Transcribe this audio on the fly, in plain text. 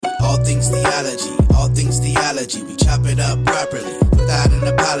all things theology. We chop it up properly, without an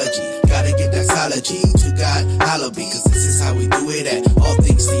apology. Gotta get that theology to God, hallowed be, cause this is how we do it at All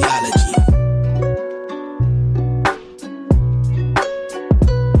Things Theology.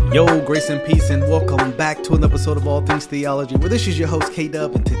 Yo, grace and peace, and welcome back to an episode of All Things Theology, where this is your host,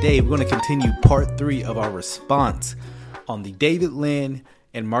 K-Dub, and today we're going to continue part 3 of our response on the David Lynn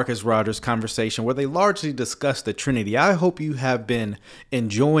and Marcus Rogers conversation, where they largely discussed the Trinity. I hope you have been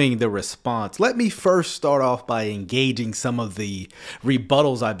enjoying the response. Let me first start off by engaging some of the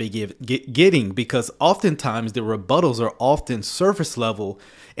rebuttals I've been getting, because oftentimes the rebuttals are often surface level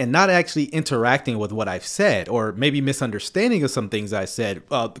and not actually interacting with what I've said, or maybe misunderstanding of some things I said.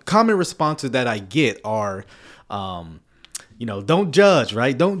 Common responses that I get are, don't judge,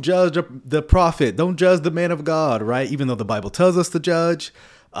 right? Don't judge the prophet. Don't judge the man of God, right? Even though the Bible tells us to judge.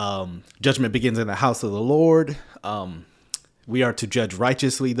 Judgment begins in the house of the Lord. We are to judge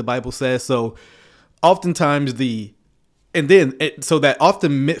righteously, the Bible says. So oftentimes so that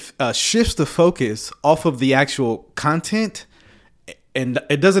often shifts the focus off of the actual content, and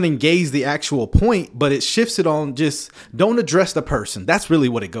it doesn't engage the actual point, but it shifts it on just don't address the person. That's really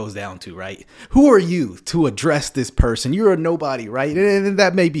what it goes down to, right? Who are you to address this person? You're a nobody, right? And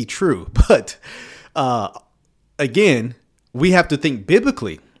that may be true. But again, we have to think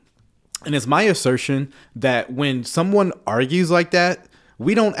biblically. And it's my assertion that when someone argues like that,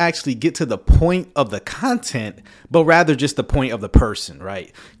 we don't actually get to the point of the content, but rather just the point of the person,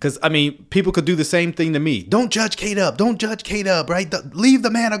 right? Because, people could do the same thing to me. Don't judge K-Dub. Don't judge K-Dub, right? Leave the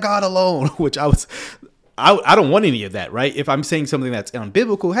man of God alone, which I don't want any of that, right? If I'm saying something that's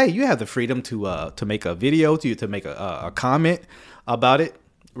unbiblical, hey, you have the freedom to make a video, to make a comment about it,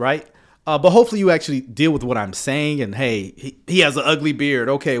 right? But hopefully you actually deal with what I'm saying, and hey, he has an ugly beard.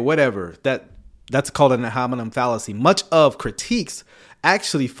 Okay, whatever. That's called an ad hominem fallacy. Much of critiques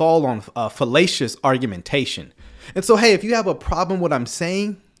actually fall on fallacious argumentation. And so, hey, if you have a problem with what I'm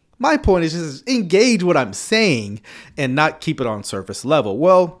saying, my point is just engage what I'm saying and not keep it on surface level.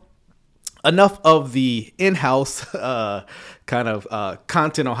 Well, enough of the in-house kind of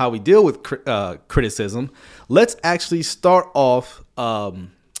content on how we deal with criticism. Let's actually start off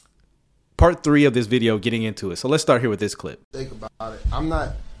part 3 of this video, getting into it. So let's start here with this clip. Think about it. I'm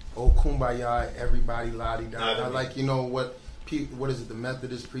not, kumbaya, everybody la-di-da. What is it? The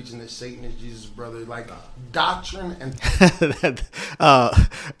Methodists preaching that Satan is Jesus' brother, doctrine and.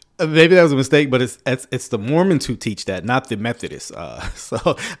 Maybe that was a mistake, but it's the Mormons who teach that, not the Methodists.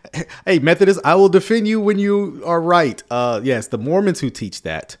 So, hey, Methodists, I will defend you when you are right. Yes, the Mormons who teach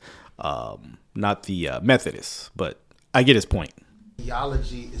that, not the Methodists. But I get his point.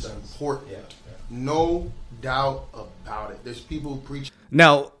 Theology is important. Yeah. No doubt about it. There's people who preach.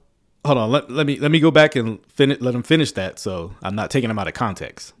 Now, hold on. Let me go back and let him finish that, so I'm not taking him out of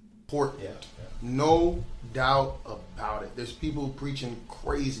context. Important. Yeah. No doubt about it. There's people preaching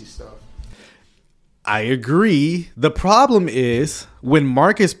crazy stuff. I agree. The problem is when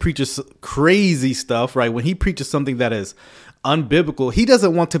Marcus preaches crazy stuff, right? When he preaches something that is unbiblical, he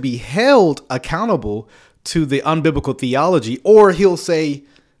doesn't want to be held accountable to the unbiblical theology, or he'll say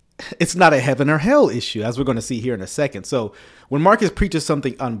it's not a heaven or hell issue, as we're going to see here in a second. So when Marcus preaches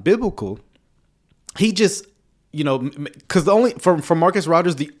something unbiblical, he just, because from Marcus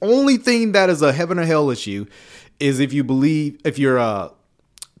Rogers, the only thing that is a heaven or hell issue is if you're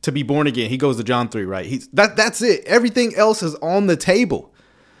to be born again. He goes to John 3, right? That's it. Everything else is on the table.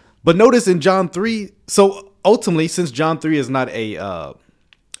 But notice in John 3, so ultimately, since John 3 is not a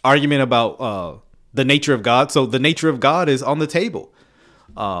argument about the nature of God, so the nature of God is on the table.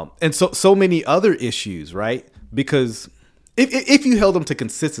 And so many other issues, right? Because if you held them to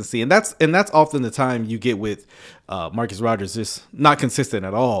consistency, and that's often the time you get with Marcus Rogers, just not consistent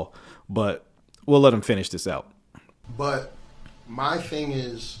at all. But we'll let him finish this out. But my thing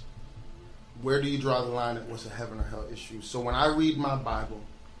is, where do you draw the line at what's a heaven or hell issue? So when I read my Bible,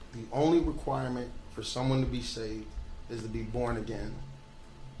 the only requirement for someone to be saved is to be born again.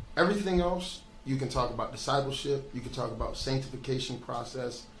 Everything else, you can talk about discipleship, you can talk about sanctification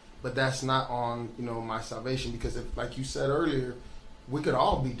process, but that's not on, my salvation, because if, like you said earlier, we could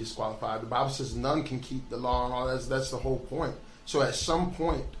all be disqualified. The Bible says none can keep the law and all that. That's the whole point. So at some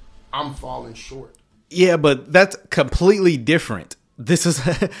point, I'm falling short. Yeah, but that's completely different. This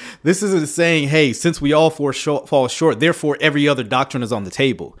isn't saying, hey, since we all fall short, therefore every other doctrine is on the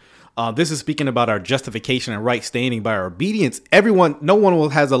table. This is speaking about our justification and right standing by our obedience. No one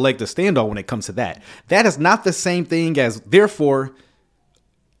has a leg to stand on when it comes to that. That is not the same thing as, therefore,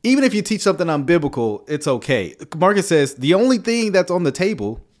 even if you teach something unbiblical, it's okay. Marcus says the only thing that's on the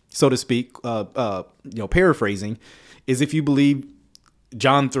table, so to speak, paraphrasing, is if you believe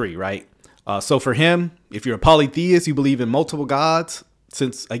John 3, right? So for him, if you're a polytheist, you believe in multiple gods,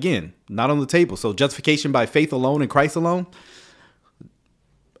 since, again, not on the table. So justification by faith alone in Christ alone,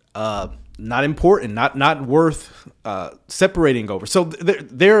 not important, not worth separating over. So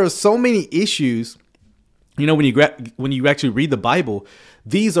there are so many issues. You know, when you actually read the Bible,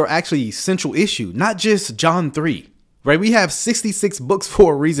 these are actually essential issue, not just John 3. Right, we have 66 books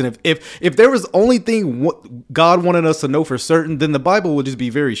for a reason. If there was only thing God wanted us to know for certain, then the Bible would just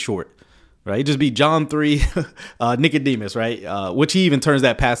be very short, right? It'd just be John 3, Nicodemus, right? Which he even turns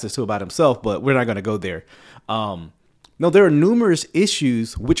that passage to about himself, but we're not going to go there. No, there are numerous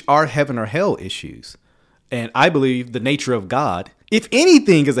issues which are heaven or hell issues, and I believe the nature of God, if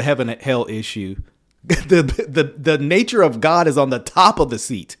anything, is a heaven and hell issue. The nature of God is on the top of the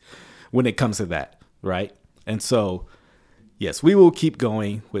seat when it comes to that, right? And so, yes, we will keep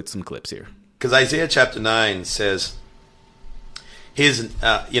going with some clips here. Because Isaiah chapter 9 says,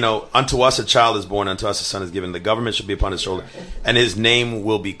 unto us a child is born, unto us a son is given. The government shall be upon his shoulder, and his name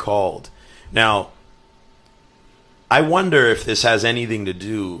will be called. Now, I wonder if this has anything to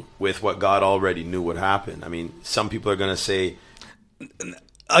do with what God already knew would happen. I mean, some people are going to say...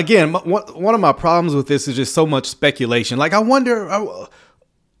 Again, one of my problems with this is just so much speculation. Like, I wonder...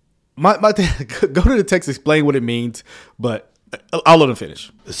 go to the text, explain what it means, but I'll let him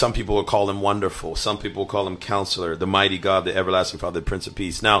finish. Some people will call him wonderful. Some people will call him counselor, the mighty God, the everlasting Father, the Prince of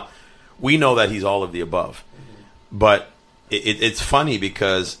Peace. Now, we know that he's all of the above. But it's funny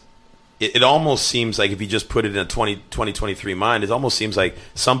because it almost seems like if you just put it in a 2023 mind, it almost seems like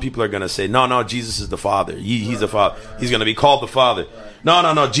some people are going to say, no, Jesus is the Father. He's the Father. He's going to be called the Father.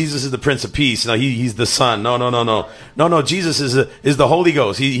 No, Jesus is the Prince of Peace. No, he's the Son. No, Jesus is the Holy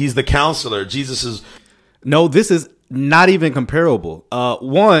Ghost. He's the Counselor. Jesus is... No, this is not even comparable.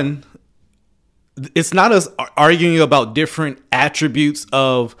 One, it's not us arguing about different attributes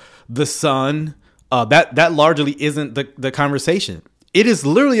of the Son. That largely isn't the conversation. It is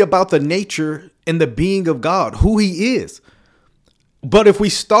literally about the nature and the being of God, who he is. But if we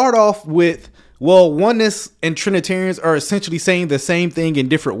start off with, well, oneness and Trinitarians are essentially saying the same thing in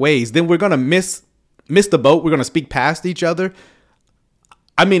different ways, then we're going to miss the boat. We're going to speak past each other.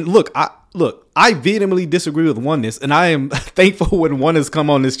 I mean, look, I vehemently disagree with oneness, and I am thankful when oneness come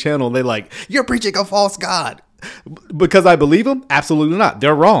on this channel and they're like, you're preaching a false God. Because I believe them? Absolutely not.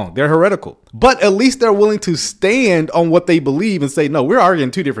 They're wrong. They're heretical. But at least they're willing to stand on what they believe and say, no, we're arguing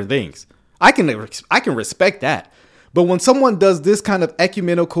two different things. I can respect that. But when someone does this kind of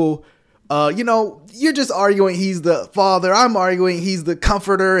ecumenical, you're just arguing he's the Father, I'm arguing he's the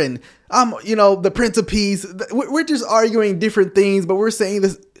Comforter, and I'm, the Prince of Peace. We're just arguing different things, but we're saying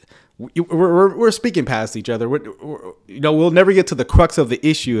this. We're speaking past each other. We'll never get to the crux of the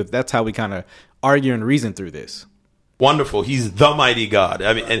issue if that's how we kind of argue and reason through this. Wonderful. He's the mighty God.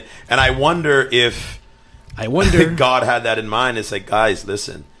 I mean, and I wonder if God had that in mind. It's like, guys,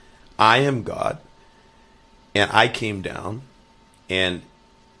 listen, I am God, and I came down and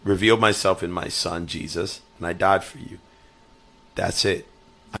revealed myself in my Son Jesus, and I died for you. That's it.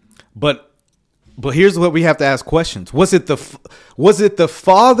 But here's what we have to ask questions. Was it the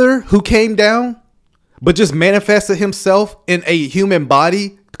Father who came down, but just manifested himself in a human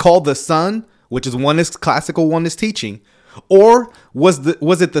body called the Son, which is classical oneness teaching? Or was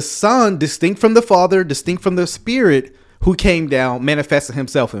it the Son, distinct from the Father, distinct from the Spirit, who came down, manifested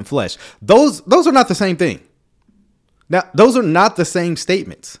himself in flesh? Those are not the same thing. Now, those are not the same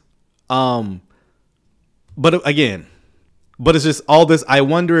statements. But it's just all this. I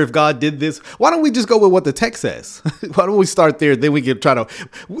wonder if God did this. Why don't we just go with what the text says? Why don't we start there? Then we can try to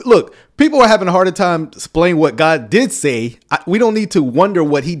look. People are having a harder time explaining what God did say. We don't need to wonder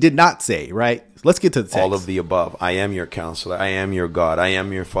what he did not say, right? Let's get to the text. All of the above. I am your counselor. I am your God. I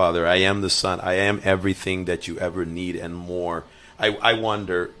am your Father. I am the Son. I am everything that you ever need and more. I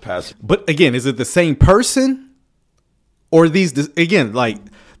wonder, Pastor. But again, is it the same person? Or there's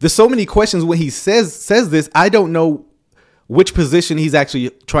so many questions when he says this. I don't know which position he's actually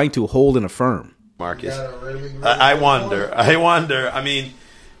trying to hold and affirm. Marcus, I wonder. I mean,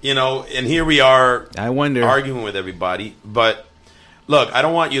 and here we are. I wonder, arguing with everybody. But look, I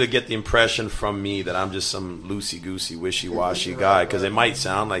don't want you to get the impression from me that I'm just some loosey-goosey, wishy-washy guy, because it might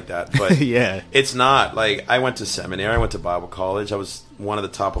sound like that. But yeah, it's not. Like, I went to seminary. I went to Bible college. I was one of the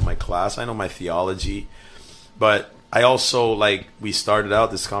top of my class. I know my theology. But I also, we started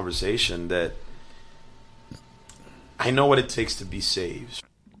out this conversation that I know what it takes to be saved.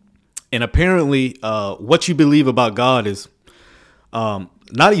 And apparently, what you believe about God is not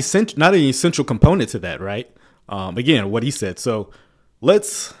an essential component to that, right? Again, what he said. So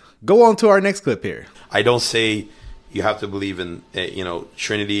let's go on to our next clip here. I don't say, you have to believe in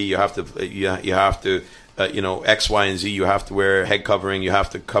Trinity. You have to you have to X, Y, and Z. You have to wear head covering. You have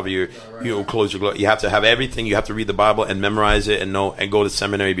to cover your close your glory. You have to have everything. You have to read the Bible and memorize it and know and go to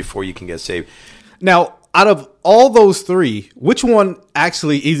seminary before you can get saved. Now, out of all those three, which one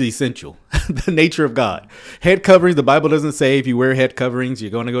actually is essential? The nature of God. Head coverings, the Bible doesn't say if you wear head coverings,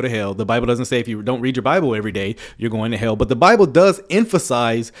 you're going to go to hell. The Bible doesn't say if you don't read your Bible every day, you're going to hell. But the Bible does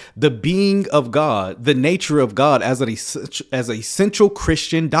emphasize the being of God, the nature of God as an essential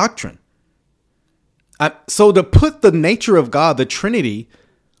Christian doctrine. So to put the nature of God, the Trinity,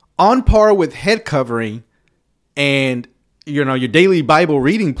 on par with head covering and your daily Bible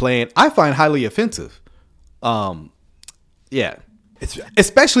reading plan, I find highly offensive. Yeah.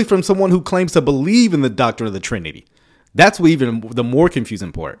 Especially from someone who claims to believe in the doctrine of the Trinity. That's even the more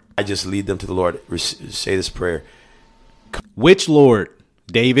confusing part. I just lead them to the Lord. Say this prayer. Which Lord,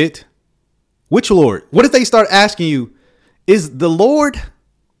 David? Which Lord? What if they start asking you, is the Lord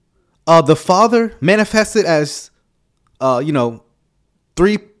the Father manifested as,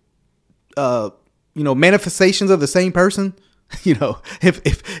 three, manifestations of the same person?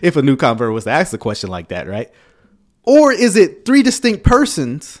 If a new convert was to ask the question like that, right? Or is it three distinct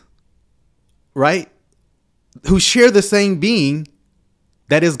persons, right, who share the same being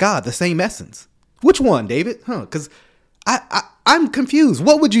that is God, the same essence? Which one, David? Because I'm confused.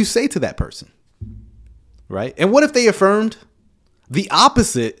 What would you say to that person, right? And what if they affirmed the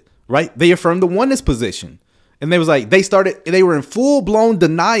opposite, right? They affirmed the oneness position. And they were in full-blown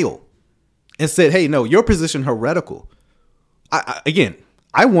denial and said, hey, no, your position heretical.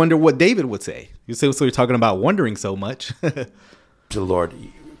 I wonder what David would say. You say, so you're talking about wondering so much. To the Lord,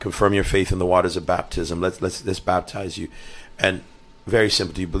 confirm your faith in the waters of baptism. Let's baptize you. And very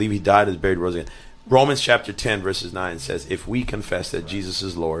simple. Do you believe he died, is buried, rose again? Romans chapter 10, verses 9 says, if we confess that Jesus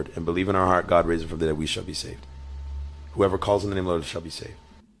is Lord and believe in our heart God raised him from the dead, we shall be saved. Whoever calls on the name of the Lord shall be saved.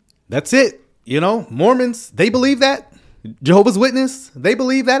 That's it. Mormons, they believe that. Jehovah's Witness, they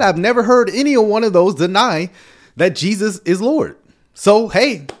believe that. I've never heard any one of those deny that Jesus is Lord. So,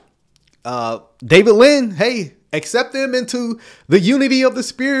 hey, David Lynn, hey, accept them into the unity of the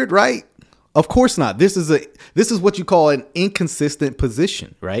Spirit, right? Of course not. This is what you call an inconsistent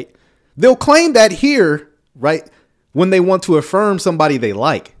position, right? They'll claim that here, right, when they want to affirm somebody they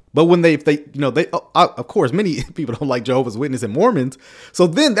like. But when of course, many people don't like Jehovah's Witness and Mormons. So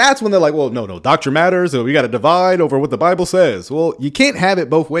then that's when they're like, well, no, doctrine matters. So we got to divide over what the Bible says. Well, you can't have it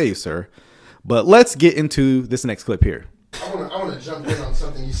both ways, sir. But let's get into this next clip here. I want to jump in on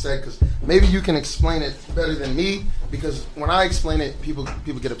something you said, because maybe you can explain it better than me, because when I explain it, people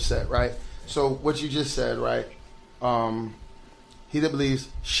get upset, right? So what you just said, right? He that believes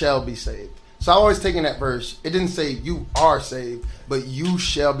shall be saved. So I always taken that verse. It didn't say you are saved, but you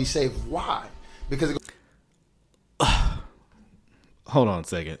shall be saved. Why? Because hold on a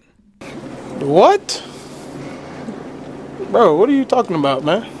second. What? Bro, what are you talking about,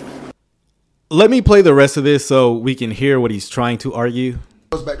 man? Let me play the rest of this so we can hear what he's trying to argue. It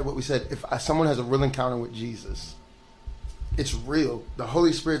goes back to what we said. If someone has a real encounter with Jesus, it's real. The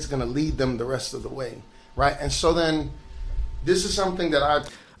Holy Spirit's going to lead them the rest of the way, right? And so then this is something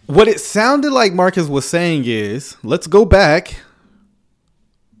that what it sounded like Marcus was saying is, let's go back.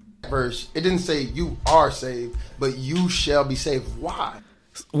 Verse, it didn't say you are saved, but you shall be saved. Why?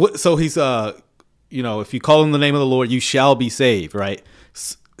 So he's, if you call on the name of the Lord, you shall be saved, right?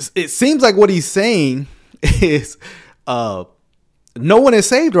 It seems like what he's saying is no one is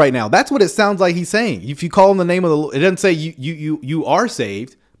saved right now. That's what it sounds like he's saying. If you call on the name of the Lord, it doesn't say you are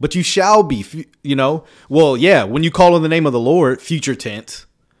saved, but you shall be, Well, yeah, when you call on the name of the Lord, future tense,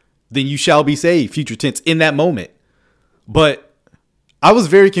 then you shall be saved, future tense, in that moment. But I was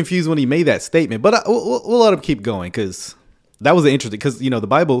very confused when he made that statement. But we'll let him keep going, because that was interesting. Because, the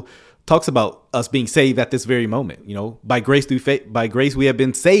Bible talks about us being saved at this very moment. By grace through faith, by grace we have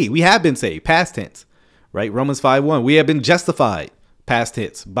been saved. We have been saved, past tense, right? Romans 5:1. We have been justified, past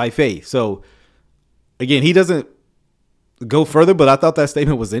tense, by faith. So again, he doesn't go further, but I thought that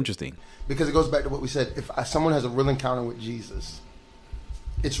statement was interesting. Because it goes back to what we said. If someone has a real encounter with Jesus,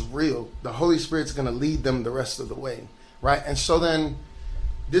 it's real. The Holy Spirit's going to lead them the rest of the way, right? And so then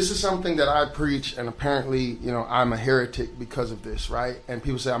this is something that I preach, and apparently, I'm a heretic because of this, right? And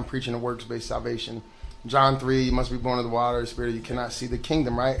people say I'm preaching a works-based salvation. John 3, you must be born of the water, Spirit, you cannot see the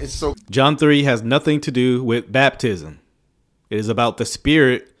kingdom, right? John 3 has nothing to do with baptism. It is about the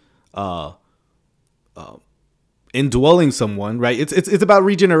Spirit indwelling someone, right? It's about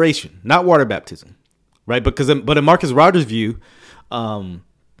regeneration, not water baptism, right? But in Marcus Rogers' view,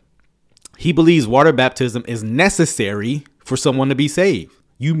 he believes water baptism is necessary for someone to be saved.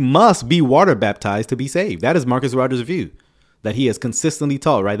 You must be water baptized to be saved. That is Marcus Rogers' view that he has consistently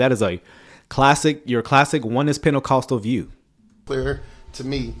taught, right? That is your classic oneness Pentecostal view. Clear to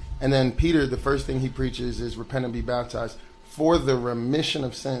me. And then Peter, the first thing he preaches is repent and be baptized for the remission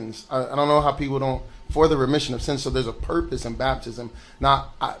of sins. I don't know how people don't, for the remission of sins. So there's a purpose in baptism.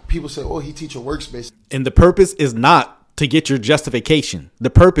 Now, people say, oh, he teach a works-based. And the purpose is not to get your justification. The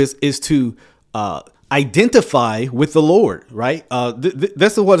purpose is to identify with the Lord, right?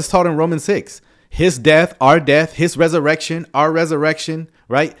 This is what is taught in Romans 6. His death, his resurrection, our resurrection,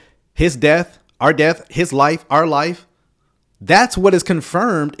 right? His death, our death, his life, our life. That's what is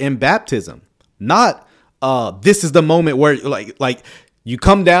confirmed in baptism. Not this is the moment where like you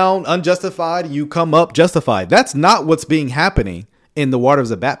come down unjustified, you come up justified. That's not what's being happening in the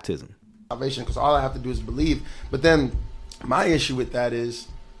waters of baptism. Salvation, because all I have to do is believe. But then my issue with that is,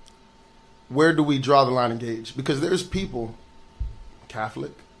 where do we draw the line and gauge? Because there's people,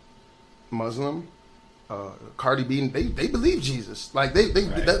 Catholic, Muslim, Cardi B, they believe Jesus. Like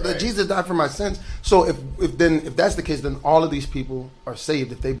that Jesus died for my sins. So if that's the case, then all of these people are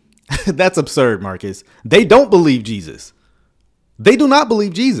saved if they. That's absurd, Marcus. They don't believe Jesus. They do not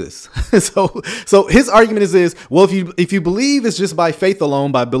believe Jesus. So his argument is this: well, if you believe it's just by faith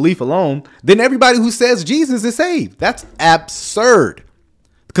alone, by belief alone, then everybody who says Jesus is saved. That's absurd.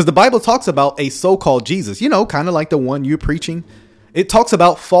 Because the Bible talks about a so-called Jesus, kind of like the one you're preaching. It talks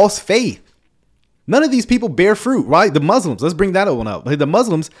about false faith. None of these people bear fruit, right? The Muslims, let's bring that one up. The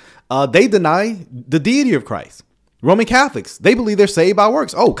Muslims, they deny the deity of Christ. Roman Catholics, they believe they're saved by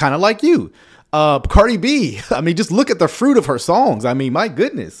works. Oh, kind of like you. Cardi B, I mean, just look at the fruit of her songs. I mean, my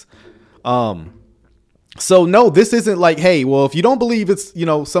goodness. So no, this isn't like, hey, well, if you don't believe it's,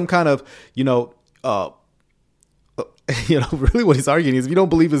 some kind of, really what he's arguing is if you don't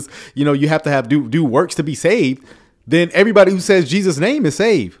believe is, you have to do works to be saved, then everybody who says Jesus' name is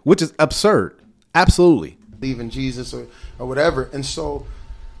saved, which is absurd. Absolutely. Believe in Jesus or whatever. And so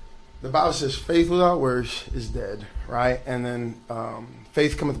the Bible says faith without works is dead, right? And then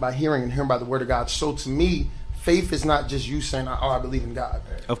faith cometh by hearing and hearing by the word of God. So to me, faith is not just you saying, oh, I believe in God.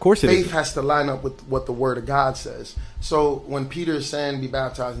 Of course it is. Faith has to line up with what the word of God says. So when Peter is saying be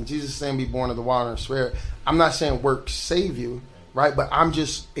baptized and Jesus is saying be born of the water and spirit, I'm not saying works save you, right? But I'm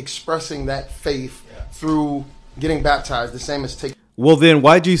just expressing that faith through getting baptized, the same as taking. Well, then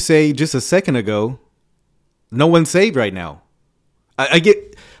why'd you say just a second ago, no one's saved right now? I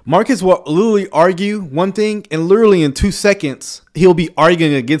get Marcus will literally argue one thing and literally in 2 seconds, he'll be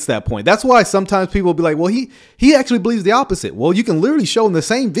arguing against that point. That's why sometimes people will be like, well, he actually believes the opposite. Well, you can literally show in the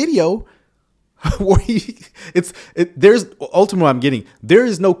same video where there's ultimately what I'm getting. There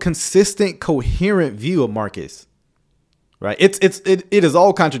is no consistent, coherent view of Marcus. Right. It is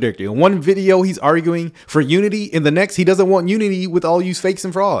all contradictory. In one video, he's arguing for unity. In the next, he doesn't want unity with all you fakes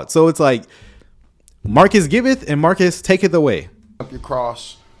and frauds. So it's like Marcus giveth and Marcus taketh away. Up your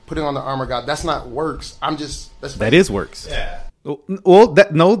cross, putting on the armor of God. That's not works. That is works. Yeah. Well,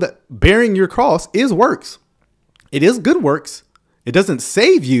 that bearing your cross is works. It is good works. It doesn't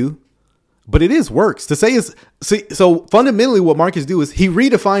save you, but it is works. To say is so fundamentally what Marcus do is he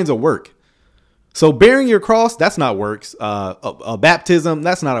redefines a work. So bearing your cross, that's not works. A baptism,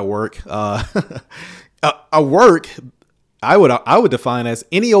 that's not a work. A work, I would define as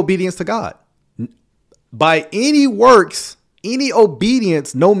any obedience to God. By any works, any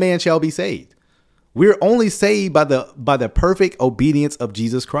obedience, no man shall be saved. We're only saved by the perfect obedience of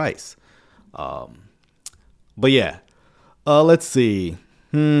Jesus Christ. But yeah, let's see.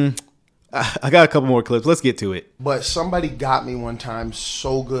 I got a couple more clips. Let's get to it. But somebody got me one time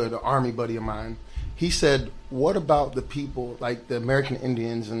so good, an army buddy of mine. He said, what about the people like the American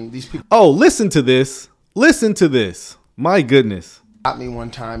Indians and these people? Oh, listen to this. Listen to this. My goodness. Got me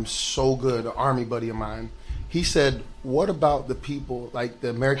one time so good, an army buddy of mine. He said, what about the people like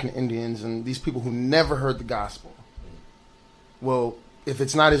the American Indians and these people who never heard the gospel? Well, if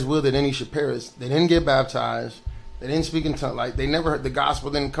it's not his will that any should perish, they didn't get baptized. They didn't speak in tongues. Like, they never heard the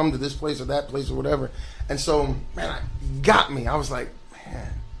gospel, didn't come to this place or that place or whatever. And so, man, got me. I was like,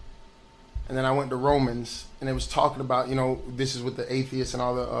 man. And then I went to Romans, and it was talking about, this is with the atheists and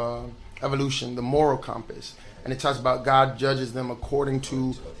all the evolution, the moral compass. And it talks about God judges them according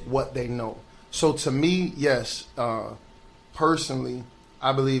to what they know. So to me, yes, personally,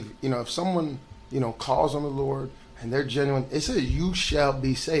 I believe, if someone, calls on the Lord and they're genuine, it says you shall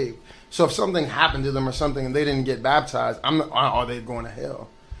be saved. So if something happened to them or something and they didn't get baptized, are they going to hell?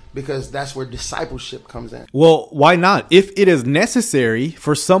 Because that's where discipleship comes in. Well, why not? If it is necessary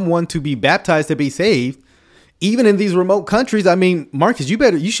for someone to be baptized to be saved, even in these remote countries, I mean, Marcus,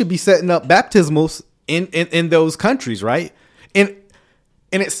 you should be setting up baptismals in those countries, right? And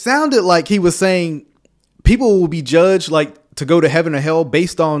And it sounded like he was saying people will be judged like to go to heaven or hell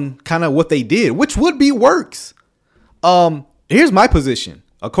based on kind of what they did, which would be works. Here's my position.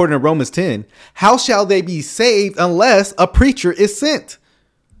 According to Romans 10, how shall they be saved unless a preacher is sent?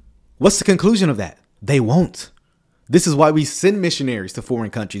 What's the conclusion of that? They won't. This is why we send missionaries to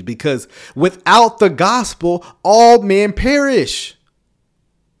foreign countries, because without the gospel, all men perish.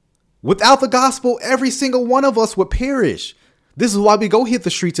 Without the gospel, every single one of us would perish. This is why we go hit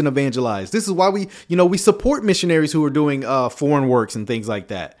the streets and evangelize. This is why we support missionaries who are doing foreign works and things like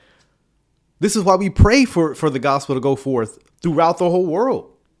that. This is why we pray for the gospel to go forth throughout the whole world.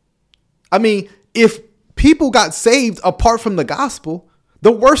 I mean, if people got saved apart from the gospel,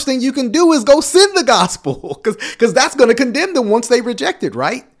 the worst thing you can do is go send the gospel, because that's going to condemn them once they reject it,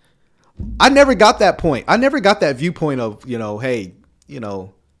 right? I never got that point. I never got that viewpoint of, hey,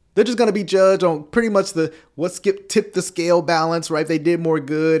 they're just going to be judged on pretty much tip the scale balance, right? They did more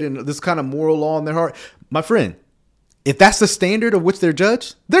good and this kind of moral law in their heart. My friend, if that's the standard of which they're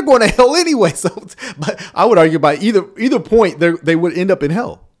judged, they're going to hell anyway. So, but I would argue by either point, they would end up in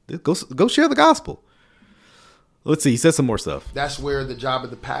hell. Go share the gospel. Let's see. He said some more stuff. That's where the job of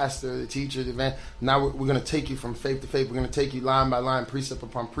the pastor, the teacher, the event. Now we're going to take you from faith to faith. We're going to take you line by line, precept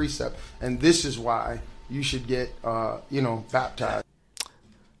upon precept. And this is why you should get, baptized.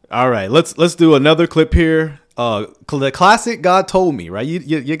 All right. Let's do another clip here. The classic God told me, right?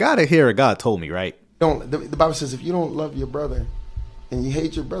 You got to hear a God told me, right? The Bible says if you don't love your brother and you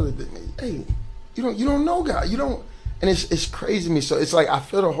hate your brother, hey, you don't know God. You don't. And it's crazy to me. So it's like I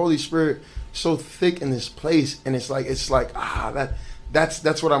feel the Holy Spirit so thick in this place, and it's like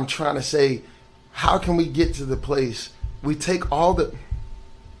that's what I'm trying to say. How can we get to the place we take all the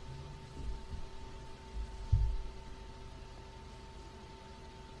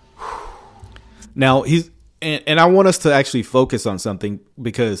now and I want us to actually focus on something,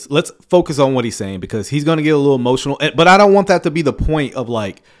 because let's focus on what he's saying, because he's going to get a little emotional, but I don't want that to be the point of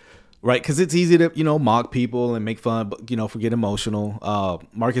like, right? Because it's easy to, mock people and make fun, but, get emotional.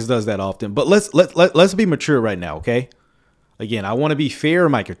 Marcus does that often. But let's be mature right now, okay? Again, I want to be fair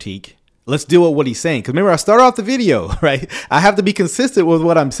in my critique. Let's deal with what he's saying. Because remember, I started off the video, right? I have to be consistent with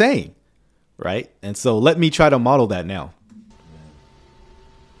what I'm saying, right? And so let me try to model that now.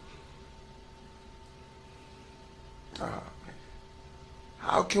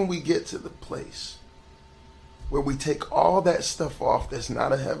 How can we get to the place where we take all that stuff off that's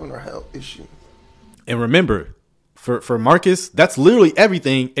not a heaven or hell issue? And remember, for Marcus, that's literally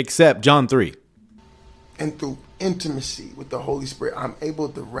everything except John 3. And through intimacy with the Holy Spirit, I'm able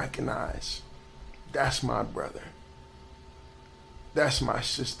to recognize that's my brother. That's my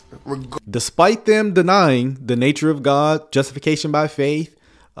sister. Despite them denying the nature of God, justification by faith,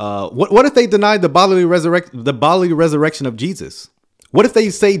 what if they denied the bodily resurrection of Jesus? What if they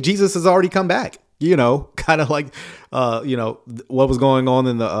say Jesus has already come back? Kind of like, what was going on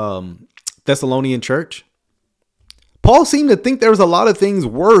in the Thessalonian church. Paul seemed to think there was a lot of things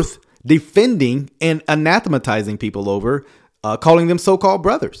worth defending and anathematizing people over, calling them so-called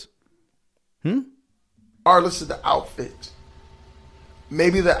brothers. Regardless of the outfit,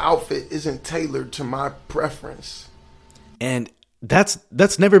 maybe the outfit isn't tailored to my preference. And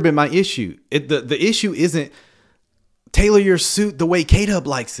that's never been my issue. The issue isn't tailor your suit the way K-Dub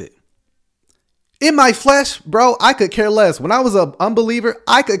likes it. In my flesh, bro, I could care less. When I was an unbeliever,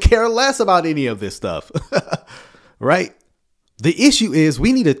 I could care less about any of this stuff. Right? The issue is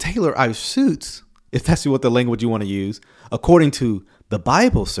we need to tailor our suits, if that's what the language you want to use, according to the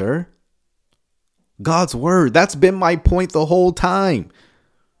Bible, sir. God's word. That's been my point the whole time.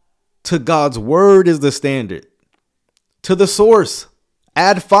 To God's word is the standard. To the source.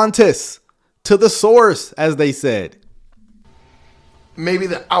 Ad fontes. To the source, as they said. Maybe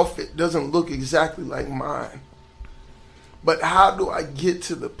the outfit doesn't look exactly like mine. But how do I get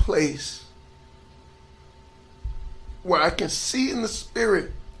to the place where I can see in the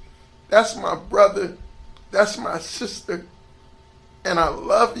spirit, that's my brother, that's my sister, and I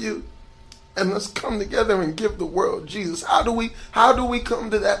love you, and let's come together and give the world Jesus? How do we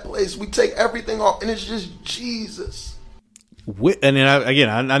come to that place? We take everything off and it's just Jesus. And then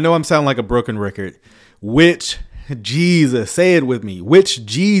I know I'm sounding like a broken record. Which Jesus, say it with me. Which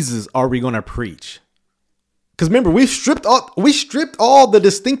Jesus are we going to preach? Because remember, we stripped all the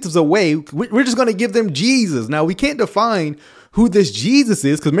distinctives away. We're just going to give them Jesus. Now we can't define who this Jesus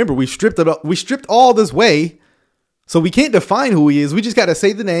is, because remember, we stripped all this way, so we can't define who he is. We just got to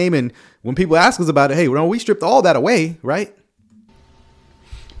say the name, and when people ask us about it, hey, we stripped all that away, right?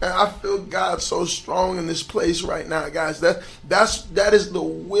 And I feel God so strong in this place right now, guys. That is the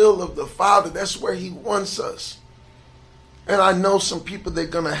will of the Father. That's where he wants us. And I know some people, they're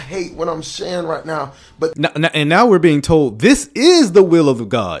going to hate what I'm saying right now. But now we're being told this is the will of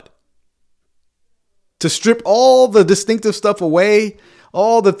God. To strip all the distinctive stuff away,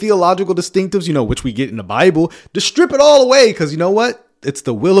 all the theological distinctives, which we get in the Bible, to strip it all away. Because you know what? It's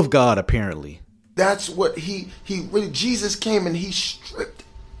the will of God, apparently. That's what Jesus came and he stripped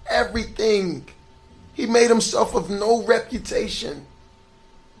everything. He made himself of no reputation.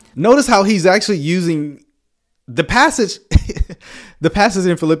 Notice how he's actually using the passage. The passage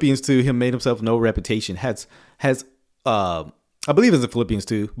in Philippians 2, him made himself no reputation, has I believe it's in Philippians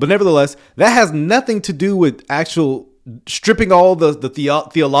 2, but nevertheless, that has nothing to do with actual stripping all the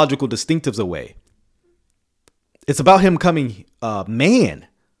theological distinctives away. It's about him coming man,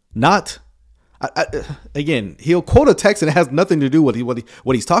 not. Again, he'll quote a text and it has nothing to do with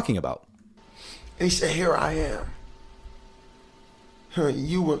what he's talking about. And he said, "Here I am.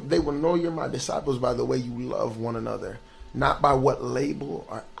 They will know you're my disciples by the way you love one another, not by what label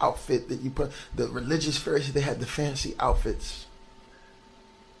or outfit that you put." The religious Pharisees, they had the fancy outfits.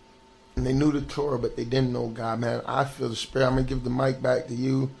 And they knew the Torah, but they didn't know God. Man, I feel the Spirit. I'm going to give the mic back to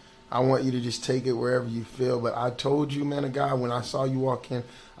you. I want you to just take it wherever you feel. But I told you, man of God, when I saw you walk in,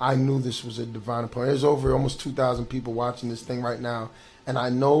 I knew this was a divine appointment. There's over almost 2,000 people watching this thing right now. And I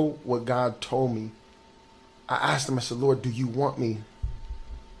know what God told me. I asked him, I said, Lord, do you want me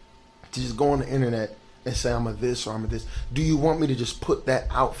to just go on the internet and say I'm a this or I'm a this? Do you want me to just put that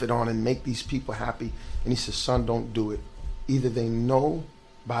outfit on and make these people happy? And he said, son, don't do it. Either they know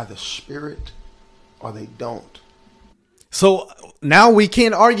by the Spirit or they don't. So now we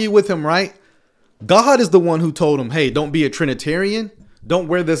can't argue with him, right? God is the one who told him, hey, don't be a Trinitarian. Don't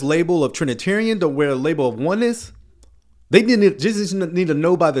wear this label of Trinitarian. Don't wear a label of oneness. They just need to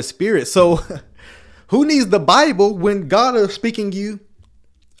know by the Spirit. So who needs the Bible when God is speaking you?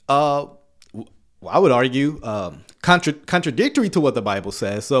 I would argue contradictory to what the Bible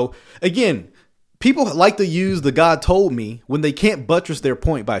says. So again, people like to use the God told me when they can't buttress their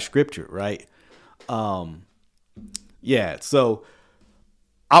point by scripture, right? Yeah. So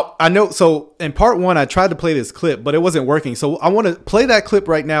I know. So in part one, I tried to play this clip, but it wasn't working. So I want to play that clip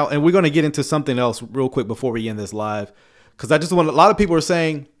right now, and we're going to get into something else real quick before we end this live, because I just want. A lot of people are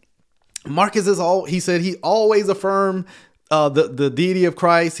saying Marcus is all. He said he always affirmed the deity of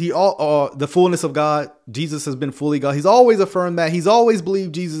Christ. The fullness of God. Jesus has been fully God. He's always affirmed that. He's always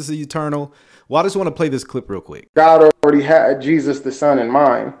believed Jesus is eternal. Well, I just want to play this clip real quick. God already had Jesus the Son in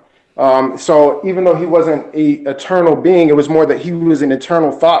mind. So even though he wasn't an eternal being, it was more that he was an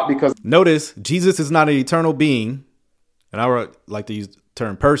eternal thought, because notice Jesus is not an eternal being. And I would like to use the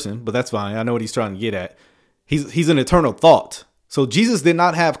term person, but that's fine. I know what he's trying to get at. He's an eternal thought. So Jesus did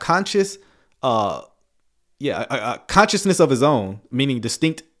not have consciousness of his own, meaning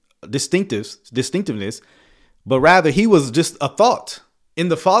distinctiveness, but rather he was just a thought in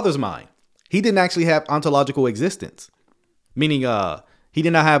the Father's mind. He didn't actually have ontological existence, meaning he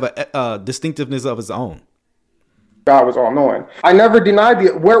did not have a distinctiveness of his own. God was all knowing. I never denied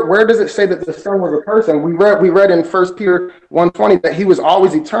where does it say that the Son was a person? We read in 1 Peter 1:20 that he was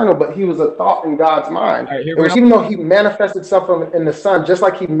always eternal, but he was a thought in God's mind. Right, even though he manifested himself in the Son, just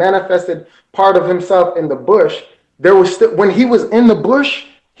like he manifested part of himself in the bush, there was still, when he was in the bush,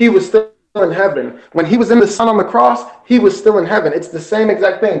 he was still in heaven. When he was in the Son on the cross, he was still in heaven. It's the same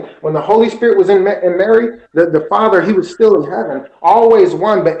exact thing. When the Holy Spirit was in Mary, the Father, he was still in heaven. Always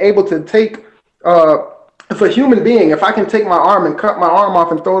one, but able to take, if a human being, if I can take my arm and cut my arm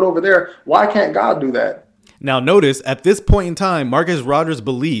off and throw it over there, why can't God do that? Now notice, at this point in time, Marcus Rogers'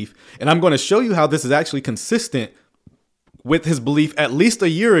 belief, and I'm going to show you how this is actually consistent with his belief at least a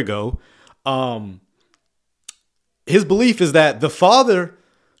year ago. His belief is that the Father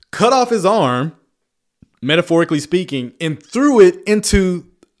cut off his arm, metaphorically speaking, and threw it into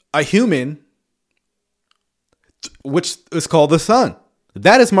a human, which is called the Son.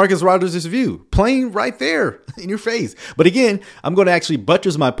 That is Marcus Rogers' view, plain right there in your face. But again, I'm going to actually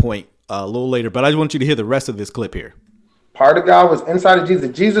buttress my point a little later, but I just want you to hear the rest of this clip here. Part of God was inside of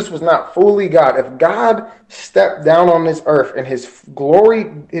Jesus. Jesus was not fully God. If God stepped down on this earth in his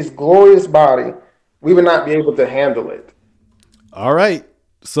glory, his glorious body, we would not be able to handle it. All right.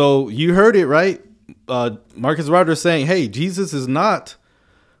 So you heard it, right? Marcus Rogers saying, hey, Jesus is not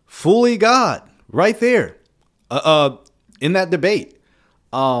fully God right there in that debate.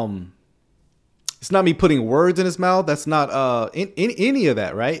 It's not me putting words in his mouth. That's not in any of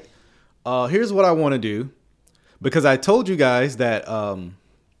that, right? Here's what I want to do, because I told you guys that I'm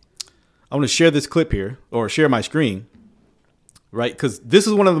going to share this clip here, or share my screen, right? Because this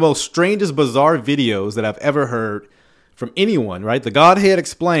is one of the most strangest, bizarre videos that I've ever heard from anyone, right? The Godhead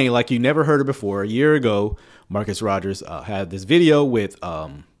explained like you never heard it before. A year ago, Marcus Rogers had this video with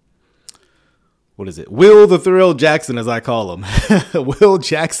what is it? Will the Thrill Jackson, as I call him. Will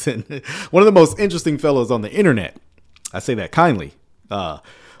Jackson, one of the most interesting fellows on the internet. I say that kindly.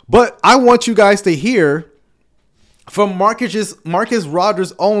 But I want you guys to hear from Marcus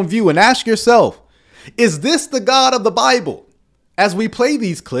Rogers' own view and ask yourself, is this the God of the Bible? As we play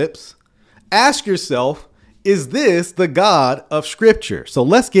these clips, ask yourself, is this the God of Scripture? So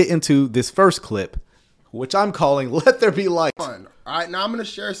let's get into this first clip, which I'm calling Let There Be Light. All right, now I'm going to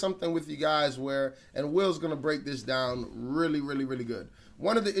share something with you guys and Will's going to break this down really, really, really good.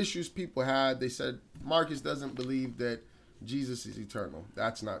 One of the issues people had, they said, Marcus doesn't believe that Jesus is eternal.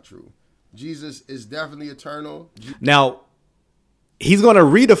 That's not true. Jesus is definitely eternal. Now, he's going to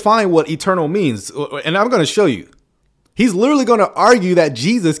redefine what eternal means, and I'm going to show you. He's literally going to argue that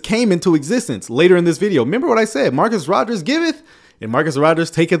Jesus came into existence later in this video. Remember what I said? Marcus Rogers giveth, and Marcus Rogers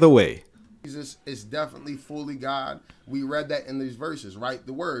taketh away. Jesus is definitely fully God. We read that in these verses, right?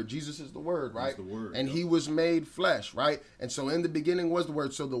 The Word. Jesus is the Word, right? The Word, and He was made flesh, right? And so in the beginning was the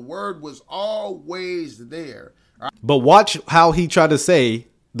Word. So the Word was always there. Right? But watch how he tried to say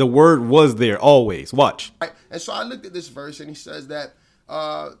the Word was there always. Watch. Right? And so I looked at this verse, and he says that,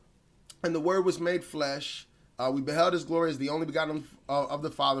 and the Word was made flesh. We beheld His glory as the only begotten of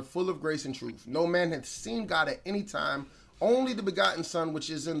the Father, full of grace and truth. No man hath seen God at any time, only the begotten Son, which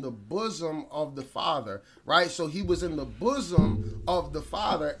is in the bosom of the Father, right? So He was in the bosom of the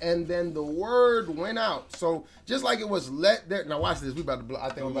Father, and then the Word went out. So just like it was let there. Now watch this. We about to blow. I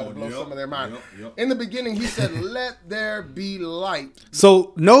think we're about to blow some of their mind. In the beginning, He said, "Let there be light."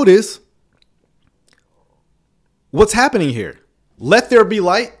 So notice what's happening here. Let there be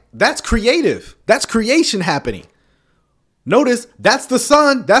light. That's creative. That's creation happening. Notice that's the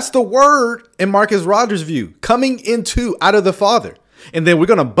Son. That's the Word in Marcus Rogers' view coming out of the Father. And then we're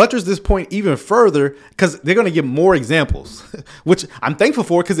going to buttress this point even further because they're going to give more examples, which I'm thankful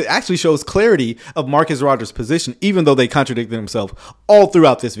for because it actually shows clarity of Marcus Rogers' position, even though they contradicted themselves all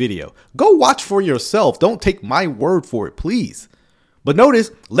throughout this video. Go watch for yourself. Don't take my word for it, please. But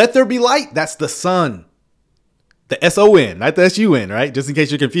notice, let there be light. That's the Son. The S-O-N, not the S-U-N, right? Just in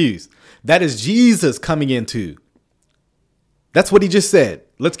case you're confused. That is Jesus coming into. That's what he just said.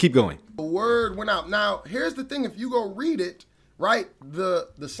 Let's keep going. The Word went out. Now, here's the thing. If you go read it, right, the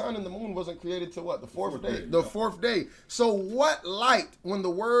sun and the moon wasn't created till what? The fourth day. The fourth day. So what light, when the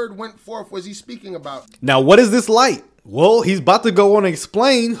Word went forth, was he speaking about? Now, what is this light? Well, he's about to go on and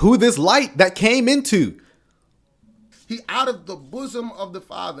explain who this light that came into. He out of the bosom of the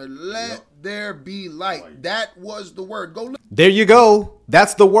Father, let there be light. That was the Word. Go look. There you go.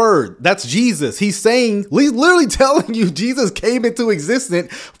 That's the Word. That's Jesus. He's literally telling you Jesus came into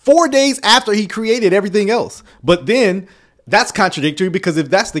existence 4 days after he created everything else. But then that's contradictory because if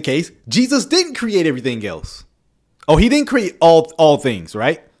that's the case, Jesus didn't create everything else. Oh, he didn't create all things,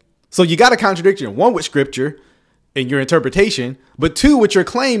 right? So you got a contradiction. One with Scripture in your interpretation, but two with your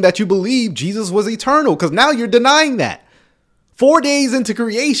claim that you believe Jesus was eternal, because now you're denying that. 4 days into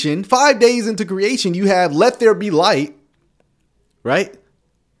creation, 5 days into creation, you have let there be light, right?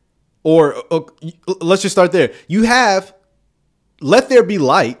 Or let's just start there. You have let there be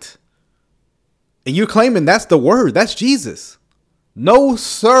light, and you're claiming that's the Word. That's Jesus. No,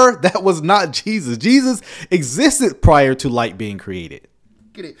 sir, that was not Jesus. Jesus existed prior to light being created.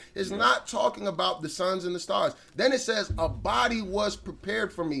 It's not talking about the suns and the stars. Then it says a body was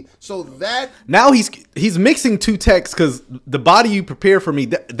prepared for me. So that now he's mixing two texts because the body you prepare for me,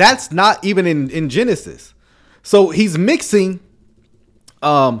 that's not even in Genesis. So he's mixing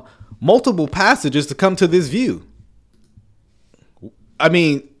multiple passages to come to this view. I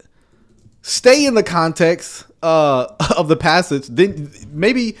mean, stay in the context of the passage, then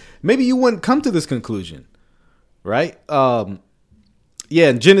maybe you wouldn't come to this conclusion, right? Yeah,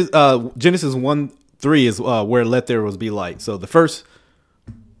 and Genesis 1:3 is where let there was be light. So the first,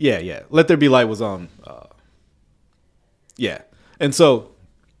 let there be light was on, And so,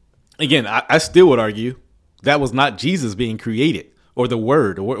 again, I still would argue that was not Jesus being created or the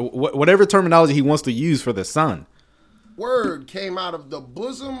Word or whatever terminology he wants to use for the Son. Word came out of the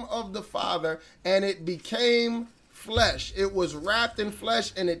bosom of the Father and it became flesh. It was wrapped in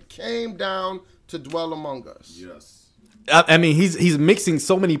flesh and it came down to dwell among us. Yes. I mean, he's mixing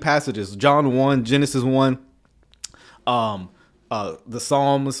so many passages. John 1, Genesis 1, the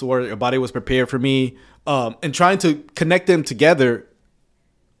Psalms where your body was prepared for me, and trying to connect them together.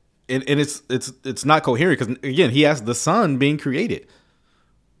 And it's not coherent because again, he has the Son being created,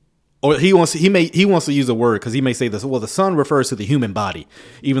 or he wants to use a word because he may say this. Well, the Son refers to the human body,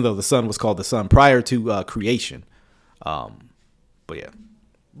 even though the Son was called the Son prior to creation. But yeah.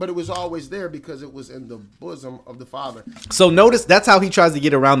 But it was always there because it was in the bosom of the Father. So notice that's how he tries to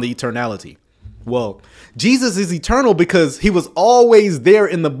get around the eternality. Well, Jesus is eternal because he was always there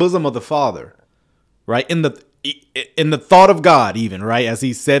in the bosom of the Father, right? In the thought of God, even, right? As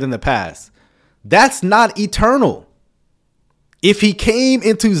he said in the past. That's not eternal. If he came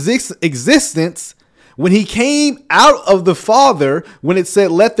into existence, when he came out of the Father, when it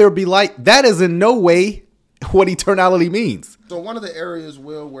said, let there be light, that is in no way what eternality means. So one of the areas,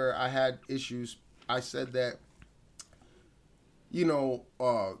 Will, where I had issues, I said that,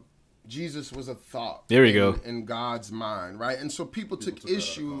 Jesus was a thought. There we go. In God's mind, right? And so people took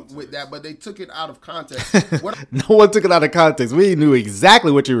issue with that, but they took it out of context. No one took it out of context. We knew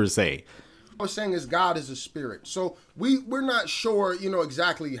exactly what you were saying. I was saying is God is a spirit. So we're not sure,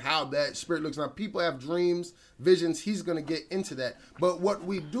 exactly how that spirit looks. Now, people have dreams, visions. He's going to get into that. But what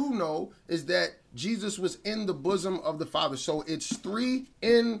we do know is that Jesus was in the bosom of the Father. So it's 3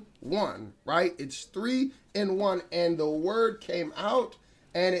 in 1, right? It's 3 in 1. And the word came out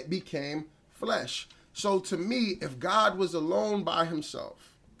and it became flesh. So to me, if God was alone by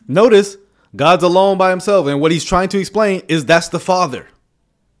himself. Notice God's alone by himself. And what he's trying to explain is that's the Father.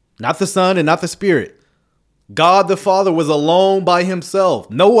 Not the Son and not the Spirit. God the Father was alone by himself.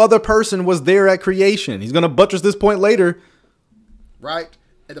 No other person was there at creation. He's going to buttress this point later. Right?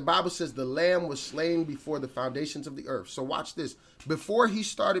 And the Bible says the Lamb was slain before the foundations of the earth. So watch this. Before he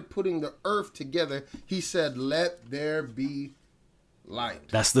started putting the earth together, he said, let there be light.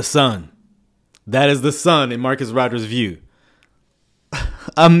 That's the Son. That is the Son in Marcus Rogers' view.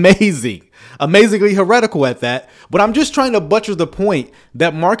 Amazing. Amazingly heretical at that. But I'm just trying to butcher the point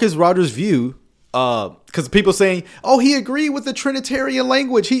that Marcus Rogers' view, because people saying, oh, he agreed with the Trinitarian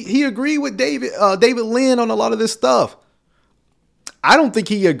language. He agreed with David Lynn on a lot of this stuff. I don't think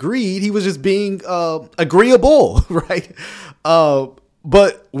he agreed. He was just being agreeable, right?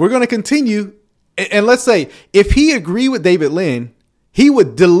 But we're going to continue. And let's say if he agreed with David Lynn, he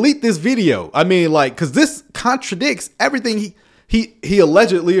would delete this video. I mean, because this contradicts everything he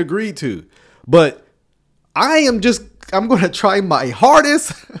allegedly agreed to. But I'm going to try my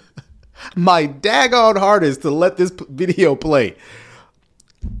hardest, my daggone hardest to let this video play.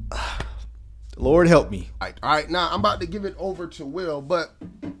 Lord help me. All right. Now I'm about to give it over to Will, but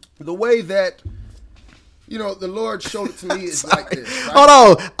the way that, the Lord showed it to me is like this. Right?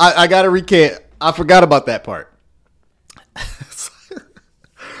 Hold on. I got to recant. I forgot about that part.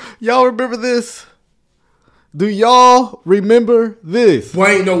 Y'all remember this? Do y'all remember this? Boy,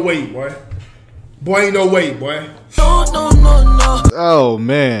 ain't no way, boy. Boy, ain't no way, boy. No. Oh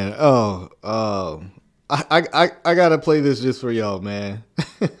man. Oh. I gotta play this just for y'all, man.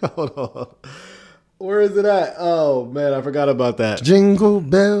 Hold on. Where is it at? Oh man, I forgot about that. Jingle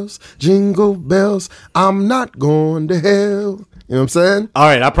bells, I'm not going to hell. You know what I'm saying? All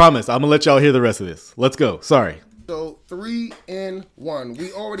right, I promise. I'm gonna let y'all hear the rest of this. Let's go. Sorry. So 3 in 1.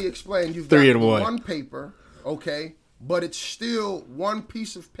 We already explained you've 3 got in 1. one paper, okay, but it's still one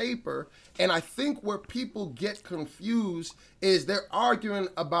piece of paper. And I think where people get confused is they're arguing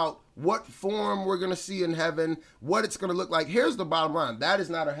about what form we're going to see in heaven, what it's going to look like. Here's the bottom line. That is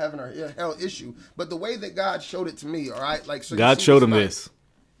not a heaven or hell issue. But the way that God showed it to me, all right? So God showed him this.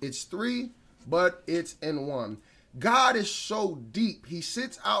 It's 3, but it's in 1. God is so deep. He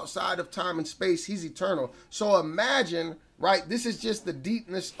sits outside of time and space. He's eternal. So imagine, right? This is just the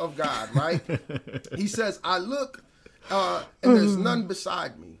deepness of God, right? He says, I look, and there's none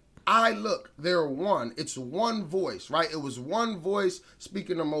beside me. I look, they're one. It's one voice, right? It was one voice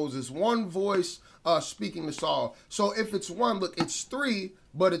speaking to Moses, one voice speaking to Saul. So if it's 1, look, it's 3,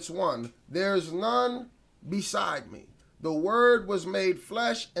 but it's 1. There's none beside me. The Word was made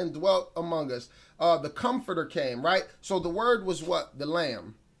flesh and dwelt among us. The Comforter came, right? So the Word was what? The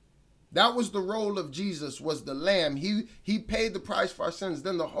Lamb. That was the role of Jesus, was the Lamb. He paid the price for our sins.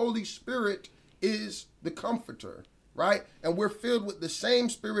 Then the Holy Spirit is the Comforter, right? And we're filled with the same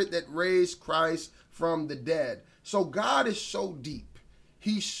Spirit that raised Christ from the dead. So God is so deep.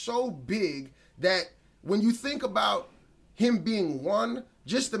 He's so big that when you think about him being one,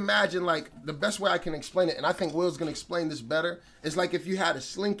 just imagine, the best way I can explain it, and I think Will's going to explain this better, is like if you had a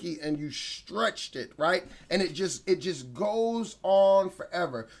slinky and you stretched it, right? And it just goes on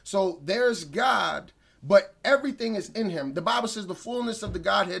forever. So there's God, but everything is in him. The Bible says the fullness of the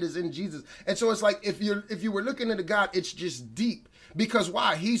Godhead is in Jesus. And so it's like if you were looking into God, it's just deep. Because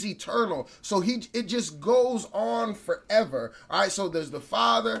why? He's eternal. So it just goes on forever. All right. So there's the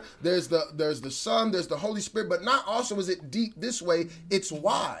Father, there's the Son, there's the Holy Spirit, but not also is it deep this way. It's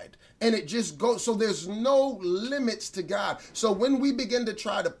wide. And it just goes. So there's no limits to God. So when we begin to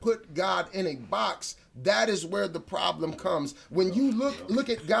try to put God in a box, that is where the problem comes. When you look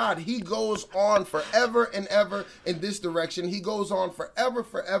at God, he goes on forever and ever in this direction. He goes on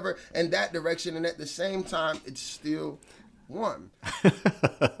forever in that direction. And at the same time, it's still one.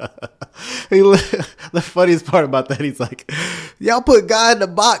 The funniest part about that, he's like, y'all put God in a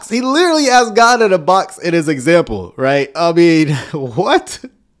box. He literally has God in a box in his example, right? I mean, what?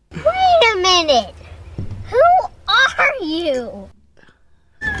 Wait a minute. Who are you?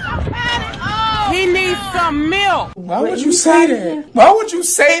 He needs some milk. Why would you say that? Why would you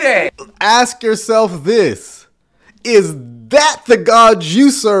say that? Ask yourself this. Is that the God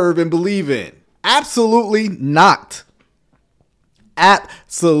you serve and believe in? Absolutely not.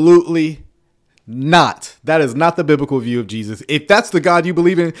 Absolutely not. That is not the biblical view of Jesus. If that's the God you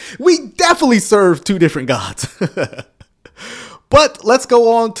believe in, we definitely serve two different gods. But let's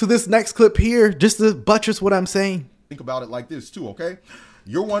go on to this next clip here, just to buttress what I'm saying. Think about it like this too, okay?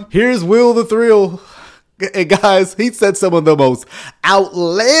 You're one. Here's Will the Thrill. And guys, he said some of the most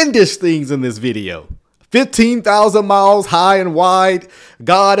outlandish things in this video. 15,000 miles high and wide.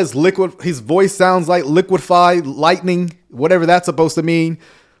 God is liquid. His voice sounds like liquefied lightning, whatever that's supposed to mean.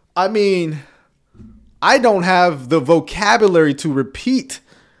 I mean, I don't have the vocabulary to repeat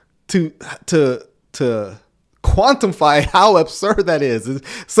to quantify how absurd that is.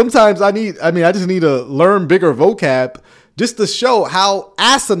 Sometimes I just need to learn bigger vocab just to show how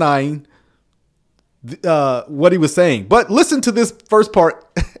asinine what he was saying. But listen to this first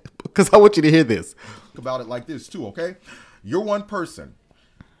part because I want you to hear this. Think about it like this too, okay? You're one person.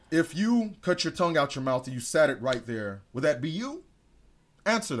 If you cut your tongue out your mouth and you sat it right there, would that be you?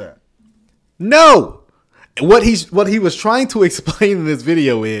 Answer that. No. What he was trying to explain in this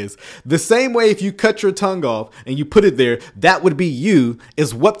video is the same way if you cut your tongue off and you put it there, that would be you,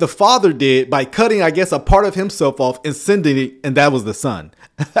 is what the Father did by cutting, I guess, a part of himself off and sending it, and that was the Son.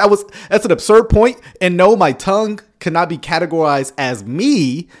 That's an absurd point. And no, my tongue cannot be categorized as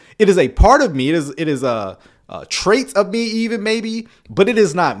me. It is a part of me. It is traits of me even maybe, but it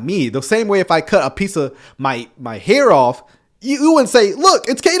is not me. The same way if I cut a piece of my hair off, you wouldn't say, look,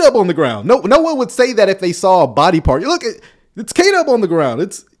 it's K-Dub on the ground. No one would say that if they saw a body part. Look, it's K-Dub on the ground.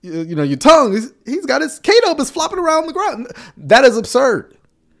 It's, your tongue, he's got his K-Dub is flopping around the ground. That is absurd.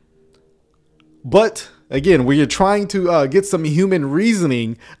 But again, when you're trying to get some human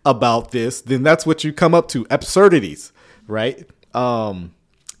reasoning about this, then that's what you come up to, absurdities, right?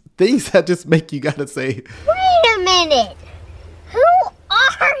 Things that just make you gotta say, wait a minute. Who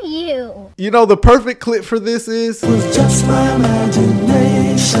are you? You know, the perfect clip for this is Just my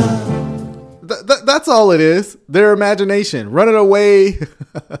imagination. That's all it is. Their imagination running away.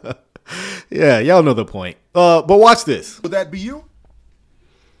 Yeah, y'all know the point. But watch this. Would that be you?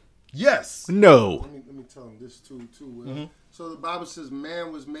 Yes. No. Let me tell him this too. Mm-hmm. So the Bible says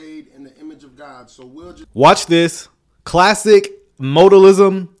man was made in the image of God. So we'll just watch this. Classic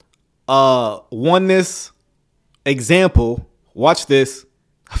modalism, oneness example. Watch this.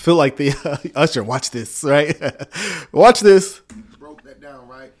 I feel like the Usher. Watch this, right? Watch this. Broke that down,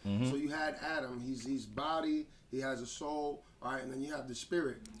 right? Mm-hmm. So you had Adam. He's body. He has a soul, right? And then you have the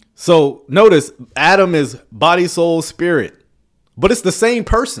spirit. So notice Adam is body, soul, spirit, but it's the same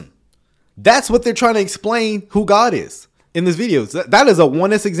person. That's what they're trying to explain who God is in this video. That is a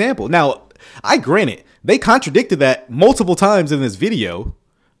oneness example. Now, I grant it. They contradicted that multiple times in this video.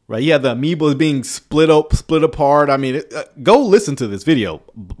 Right, yeah, the amoeba being split apart. I mean, go listen to this video.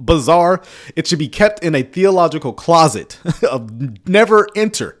 Bizarre. It should be kept in a theological closet of never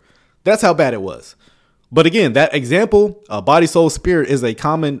enter. That's how bad it was. But again, that example, body, soul, spirit, is a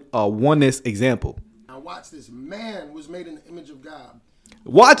common oneness example. Now watch this. Man was made in the image of God.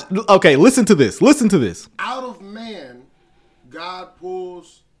 Watch. Okay, listen to this. Listen to this. Out of man, God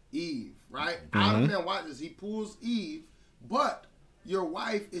pulls Eve. Right? Mm-hmm. Out of man, watch this. He pulls Eve, but your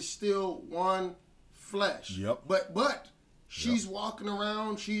wife is still one flesh. Yep. But she's walking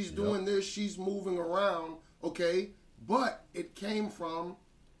around, she's doing this, she's moving around, okay? But it came from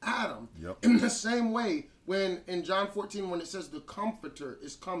Adam. Yep. In the same way, when in John 14, when it says the Comforter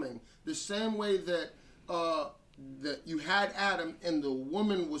is coming, the same way that that you had Adam and the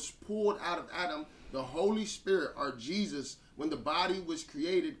woman was pulled out of Adam, the Holy Spirit or Jesus, when the body was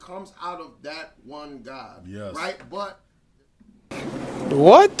created, comes out of that one God. Yes. Right? But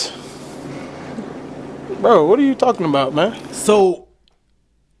What? Bro, what are you talking about, man? So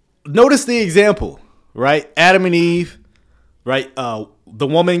notice the example, right? Adam and Eve, right? The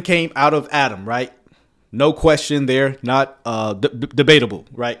woman came out of Adam, right? No question there, not debatable,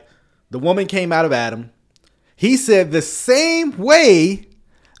 right? The woman came out of Adam. He said the same way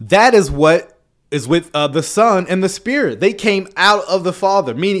That is what is with the Son and the Spirit. They came out of the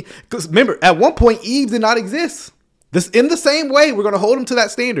Father, meaning, because remember, at one point, Eve did not exist. This in the same way, we're going to hold him to that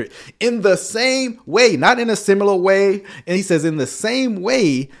standard. In the same way, not in a similar way. And he says, in the same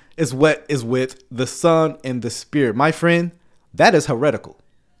way is what is with the Son and the Spirit. My friend, that is heretical.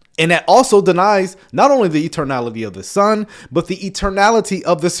 And that also denies not only the eternality of the Son, but the eternality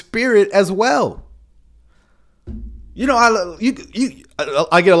of the Spirit as well. You know,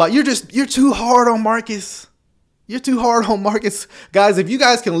 I get a lot. You're too hard on Marcus. You're too hard on Marcus. Guys, if you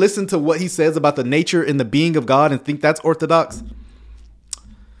guys can listen to what he says about the nature and the being of God and think that's orthodox,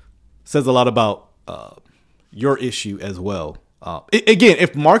 says a lot about your issue as well. Again,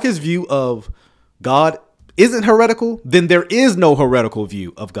 if Marcus' view of God isn't heretical, then there is no heretical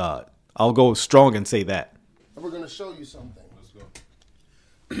view of God. I'll go strong and say that. And we're going to show you something. Let's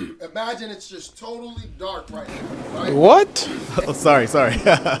go. Imagine it's just totally dark right now, right? What? Oh, sorry.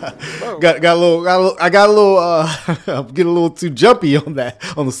 got a little. I got a little. I'm getting a little too jumpy on that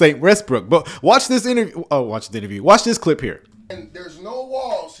on the St. Westbrook. But watch this interview. Oh, watch the interview. Watch this clip here. And there's no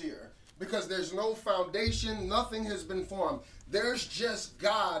walls here because there's no foundation. Nothing has been formed. There's just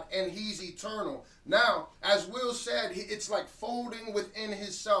God, and He's eternal. Now, as Will said, it's like folding within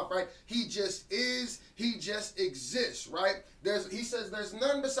Himself, right? He just is. He just exists, right? He says, there's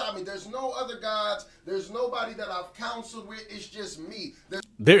none beside me. There's no other gods. There's nobody that I've counseled with. It's just me.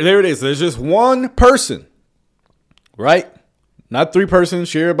 There it is. There's just one person, right? Not three persons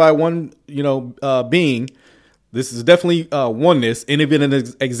shared by one, being. This is definitely oneness, and even an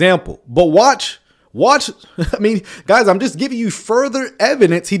example. But watch. I mean, guys, I'm just giving you further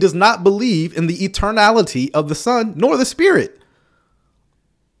evidence. He does not believe in the eternality of the Son nor the Spirit.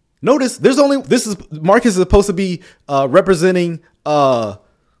 Notice Marcus is supposed to be representing the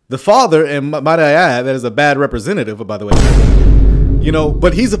Father, and might I add, that is a bad representative, by the way.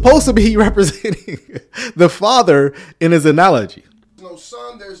 But he's supposed to be representing the Father in his analogy. There's no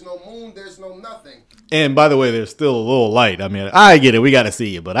sun, there's no moon, there's no nothing. And by the way, there's still a little light. I mean, I get it. We got to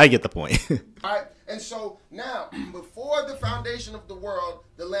see it, but I get the point. All right. And so now, before the foundation of the world,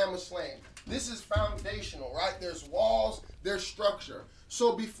 the Lamb was slain. This is foundational, right? There's walls, there's structure.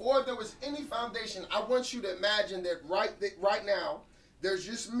 So before there was any foundation, I want you to imagine that right now, there's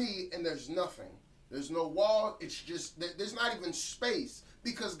just me and there's nothing. There's no wall. It's just, there's not even space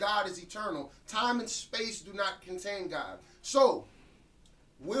because God is eternal. Time and space do not contain God. So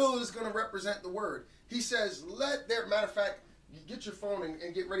Will is going to represent the Word. He says, matter of fact, get your phone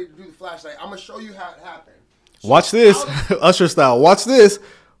and get ready to do the flashlight. I'm going to show you how it happened. So watch this, Usher style. Watch this.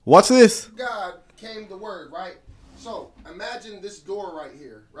 God came the Word, right? So imagine this door right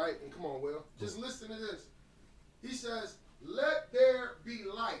here, right? And come on, Will. Just listen to this. He says, let there be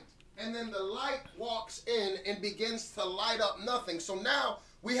light. And then the light walks in and begins to light up nothing. So now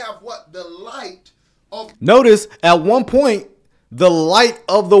we have what? The light of... Notice at one point, the light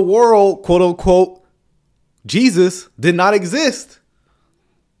of the world, quote unquote, Jesus did not exist,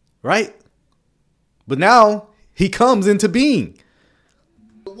 right? But now he comes into being.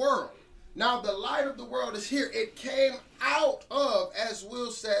 The world. Now the light of the world is here. It came out of, as Will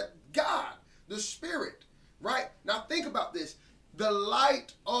said, God, the Spirit, right? Now think about this. The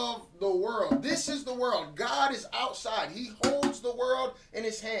light of the world. This is the world. God is outside. He holds the world in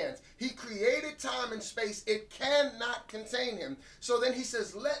his hands. He created time and space. It cannot contain him. So then he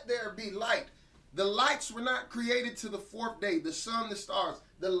says, let there be light. The lights were not created to the fourth day, the sun, the stars,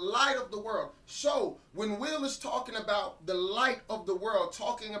 the light of the world. So when Will is talking about the light of the world,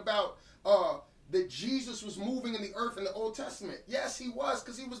 talking about that Jesus was moving in the earth in the Old Testament. Yes, he was,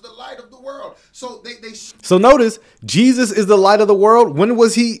 because he was the light of the world. So So notice, Jesus is the light of the world. When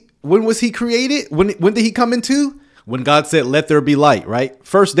was he created? When did he come into? When God said, let there be light, right?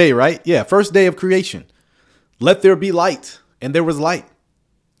 First day, right? Yeah, first day of creation. Let there be light. And there was light.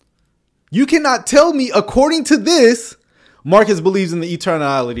 You cannot tell me, according to this, Marcus believes in the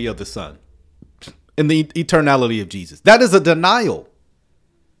eternality of the Son and the eternality of Jesus. That is a denial.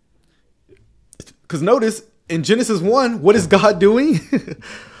 Because notice, in Genesis 1, what is God doing?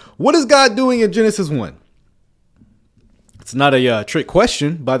 What is God doing in Genesis 1? It's not a trick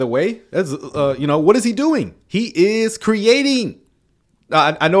question, by the way. That's, what is he doing? He is creating.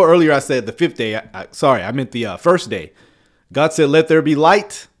 I know earlier I said the fifth day. I meant the first day. God said, let there be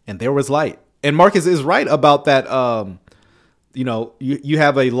light. And there was light. And Marcus is right about that. You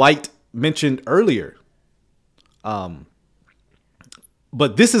have a light mentioned earlier. But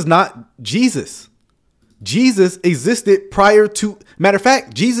this is not Jesus. Jesus existed prior to, matter of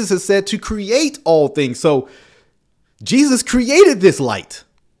fact, Jesus is said to create all things. So Jesus created this light.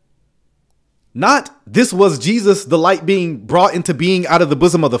 Not this was Jesus, the light being brought into being out of the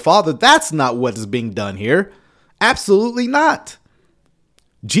bosom of the Father. That's not what is being done here. Absolutely not.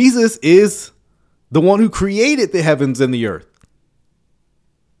 Jesus is the one who created the heavens and the earth.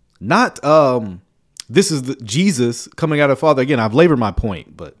 Not this is Jesus coming out of the Father. Again, I've labored my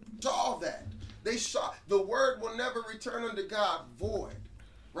point, but saw that. They saw the word will never return unto God void,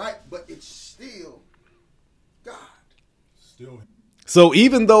 right? But it's still God. Still. So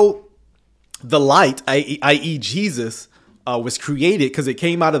even though the light, i.e. Jesus, was created because it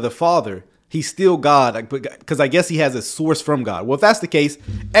came out of the Father, he's still God, because I guess he has a source from God. Well, if that's the case,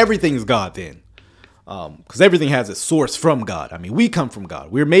 everything is God then, because everything has a source from God. I mean, we come from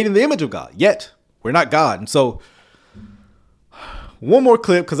God. We're made in the image of God, yet we're not God. And so one more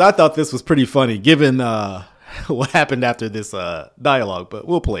clip, because I thought this was pretty funny given what happened after this dialogue, but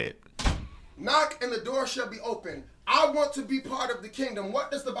we'll play it. Knock and the door shall be open. I want to be part of the kingdom. What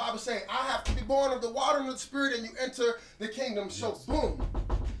does the Bible say? I have to be born of the water and the spirit, and you enter the kingdom. So boom,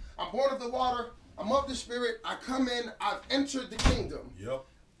 I'm born of the water, I'm of the spirit, I come in, I've entered the kingdom. Yep.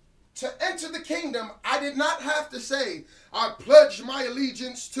 To enter the kingdom, I did not have to say, I pledge my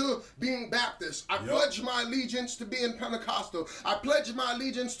allegiance to being Baptist. I pledge my allegiance to being Pentecostal. I pledge my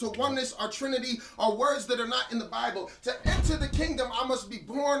allegiance to oneness or Trinity or words that are not in the Bible. To enter the kingdom, I must be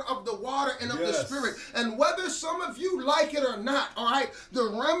born of the water and of the Spirit. And whether some of you like it or not, all right, the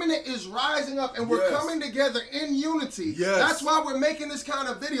remnant is rising up and we're coming together in unity. That's why we're making this kind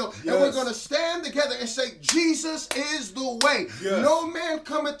of video. And we're going to stand together and say, Jesus is the way. No man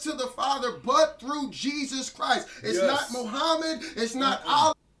cometh to the Father but through Jesus Christ. It's not Muhammad, it's not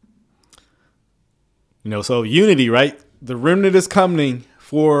Allah. You know, so unity, right? The remnant is coming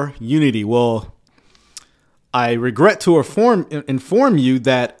for unity. Well, I regret to inform you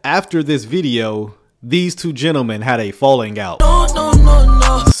that after this video, these two gentlemen had a falling out.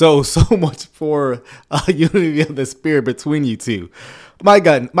 No. So much for unity of the spirit between you two. My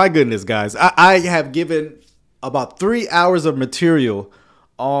goodness, guys. I have given about 3 hours of material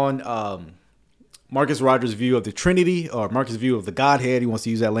on Marcus Rogers' view of the Trinity, or Marcus' view of the Godhead. He wants to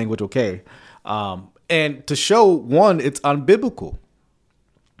use that language. Okay. And to show, one, it's unbiblical.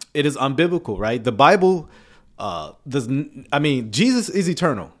 It is unbiblical, right? The Bible Jesus is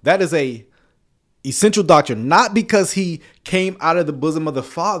eternal. That is a essential doctrine, not because he came out of the bosom of the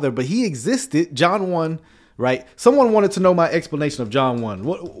Father, but he existed. John 1, right? Someone wanted to know my explanation of John 1.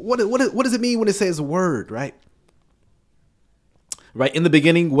 What does it mean when it says word, right? Right. In the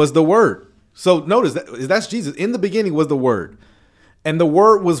beginning was the word. So notice that's Jesus. In the beginning was the word, and the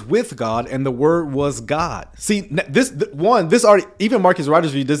word was with God, and the word was God. See, this already, even Marcus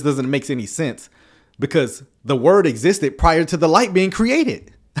Rogers' view, this doesn't make any sense, because the word existed prior to the light being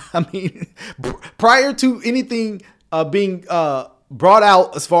created. I mean, prior to anything being brought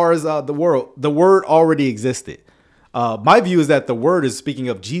out as far as the word already existed. My view is that the word is speaking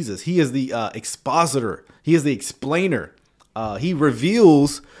of Jesus. He is the expositor. He is the explainer. He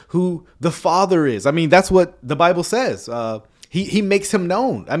reveals who the Father is. I mean, that's what the Bible says. He makes him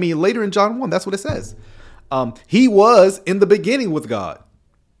known. I mean, later in John 1, that's what it says. He was in the beginning with God.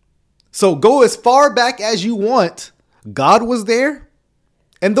 So go as far back as you want. God was there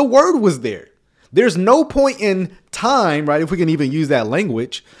and the word was there. There's no point in time, right? If we can even use that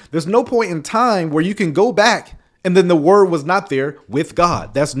language, there's no point in time where you can go back and then the word was not there with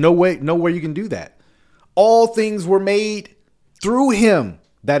God. That's nowhere you can do that. All things were made through him.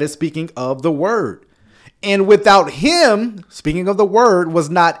 That is speaking of the word. And without him, speaking of the word, was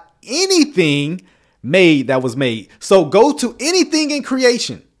not anything made that was made. So go to anything in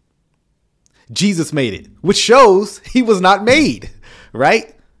creation. Jesus made it, which shows he was not made,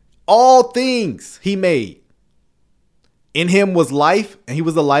 right? All things he made. In him was life, and he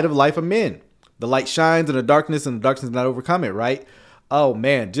was the light of men. The light shines in the darkness, and the darkness does not overcome it, right? Oh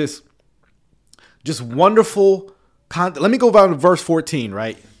man, just wonderful content. Let me go down to verse 14,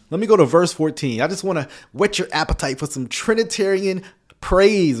 right? Let me go to verse 14. I just want to whet your appetite for some Trinitarian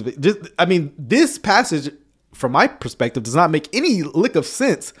praise. This passage, from my perspective, does not make any lick of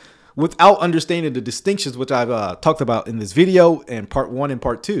sense without understanding the distinctions which I've talked about in this video and part 1 and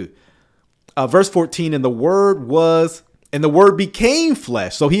part 2. Verse 14, and the word became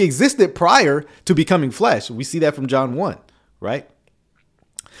flesh. So he existed prior to becoming flesh. We see that from John 1, right?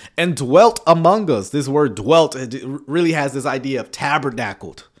 And dwelt among us. This word dwelt, it really has this idea of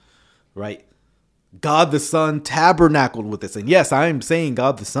tabernacled, right? God the Son tabernacled with us. And yes, I am saying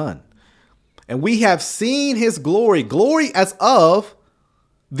God the Son. And we have seen his glory as of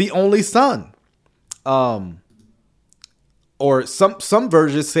the only Son. Or some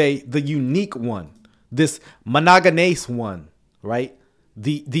versions say the unique one, this monogenes one, right?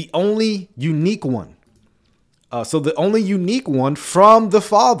 the only unique one. So the only unique one from the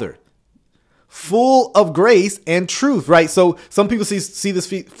Father, full of grace and truth, right? So some people see this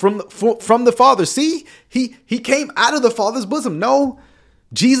from the Father. See, he came out of the Father's bosom. No,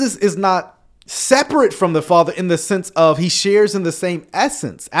 Jesus is not separate from the Father in the sense of he shares in the same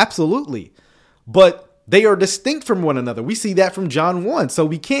essence. Absolutely. But they are distinct from one another. We see that from John 1. So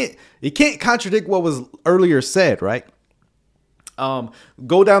it can't contradict what was earlier said, right?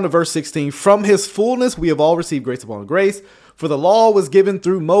 Go down to verse 16. From his fullness, we have all received grace upon grace. For the law was given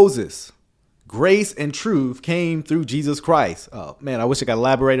through Moses. Grace and truth came through Jesus Christ. Oh man, I wish I could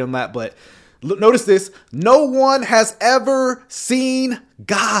elaborate on that, but notice this. No one has ever seen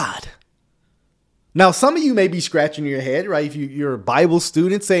God. Now, some of you may be scratching your head, right? If you're a Bible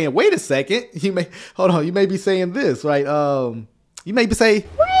student saying, wait a second, you may be saying this, right? You may be saying,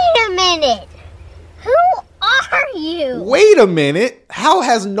 wait a minute. Who are you? Wait a minute. How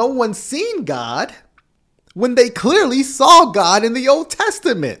has no one seen God when they clearly saw God in the Old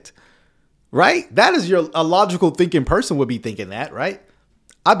Testament? Right? That is a logical thinking person would be thinking that, right?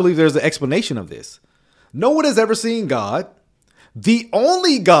 I believe there's an explanation of this. No one has ever seen God. The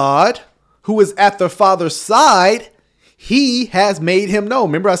only God who is at the Father's side, he has made him known.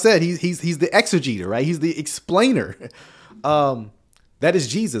 Remember I said he's the exegeter, right? He's the explainer. That is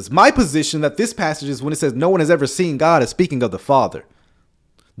Jesus. My position that this passage is when it says no one has ever seen God is speaking of the Father.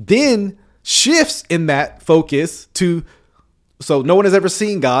 Then shifts in that focus to, so no one has ever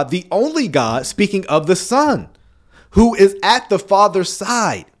seen God, the only God, speaking of the Son, who is at the Father's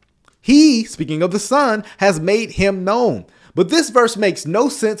side. He, speaking of the Son, has made him known. But this verse makes no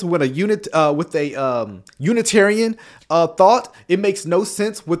sense with a Unitarian thought. It makes no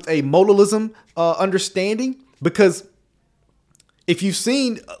sense with a modalism understanding, because if you've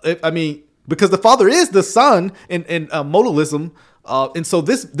seen, because the Father is the Son in modalism, and so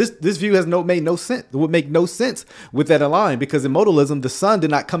this view has made no sense. It would make no sense with that line, because in modalism, the Son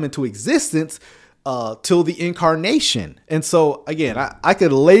did not come into existence till the incarnation. And so again, I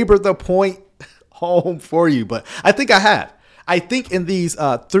could labor the point home for you, but I think I have. I think in these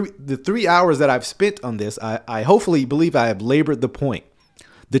 3 hours that I've spent on this, I hopefully believe I have labored the point.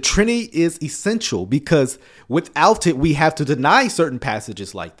 The Trinity is essential, because without it, we have to deny certain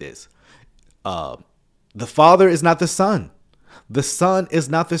passages like this. The Father is not the Son. The Son is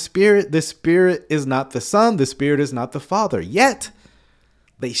not the Spirit. The Spirit is not the Son. The Spirit is not the Father. Yet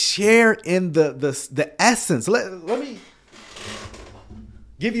they share in the essence. Let me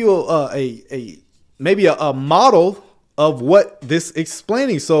give you maybe a model of what this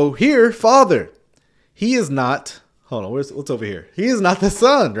explaining. So here, Father, he is not. Hold on, what's over here? He is not the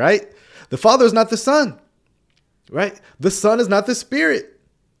Son, right? The Father is not the Son, right? The Son is not the Spirit.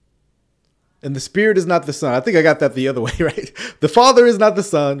 And the Spirit is not the Son. I think I got that the other way, right? The Father is not the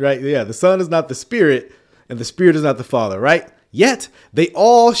Son, right? Yeah, the Son is not the Spirit, and the Spirit is not the Father, right? Yet they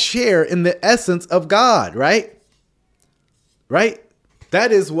all share in the essence of God, right? Right?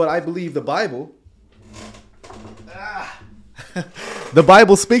 That is what I believe the Bible. The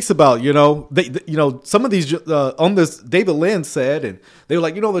Bible speaks about, some of these on this, David Lynn said, and they were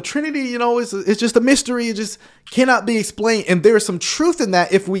like, the Trinity, it's just a mystery. It just cannot be explained. And there is some truth in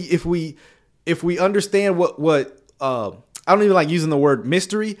that if we understand what I don't even like using the word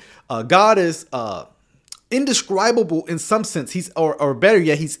mystery. God is indescribable in some sense. He's or better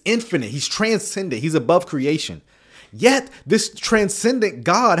yet, he's infinite. He's transcendent. He's above creation. Yet this transcendent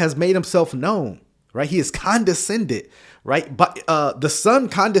God has made himself known, right? He is condescended. Right. But the Son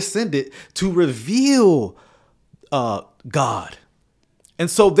condescended to reveal God. And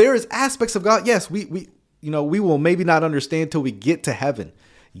so there is aspects of God. Yes, we will maybe not understand till we get to heaven.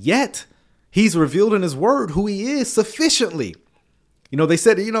 Yet he's revealed in his word who he is sufficiently. They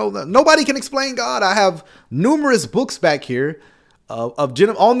said, nobody can explain God. I have numerous books back here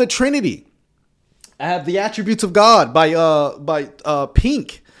on the Trinity. I have The Attributes of God by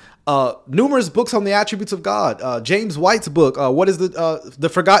Pink. Numerous books on the attributes of God. James White's book, what is the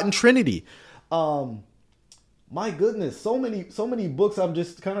Forgotten Trinity? My goodness, so many books. I'm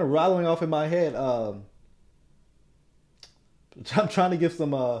just kind of rattling off in my head. I'm trying to give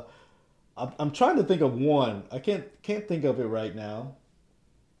some. I'm trying to think of one. I can't think of it right now.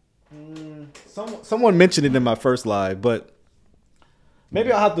 Someone mentioned it in my first live, but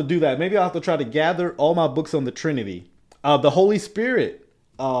maybe I'll have to do that. Maybe I'll have to try to gather all my books on the Trinity. The Holy Spirit.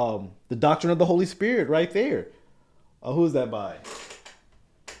 The Doctrine of the Holy Spirit, right there. Who is that by?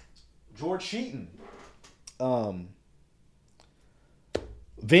 George Sheaton.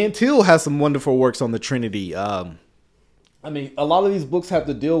 Van Til has some wonderful works on the Trinity. A lot of these books have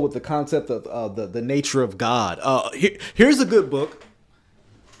to deal with the concept of the nature of God. Here's a good book.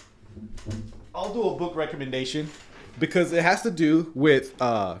 I'll do a book recommendation because it has to do with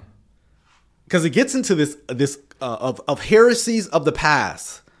because it gets into this of heresies of the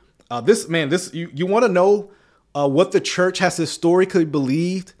past. You want to know what the church has historically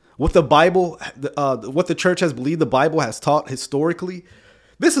believed, what the Bible, what the church has believed the Bible has taught historically.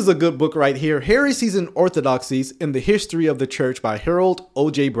 This is a good book right here, Heresies and Orthodoxies in the History of the Church by Harold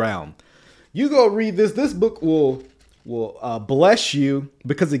O.J. Brown. You go read this. This book will bless you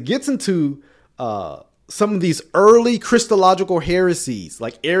because it gets into some of these early Christological heresies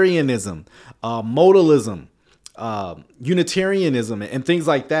like Arianism, modalism, Unitarianism, and things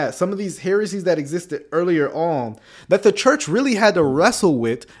like that. Some of these heresies that existed earlier on that the church really had to wrestle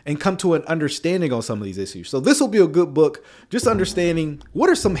with and come to an understanding on some of these issues. So this will be a good book, just understanding what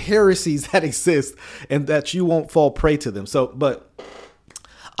are some heresies that exist and that you won't fall prey to them. But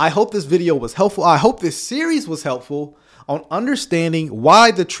I hope this video was helpful. I hope this series was helpful on understanding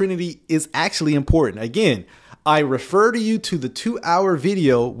why the Trinity is actually important. Again, I refer to you to the 2-hour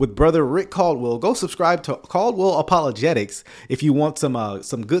video with Brother Rick Caldwell. Go subscribe to Caldwell Apologetics if you want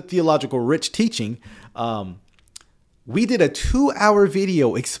some good theological rich teaching. We did a 2-hour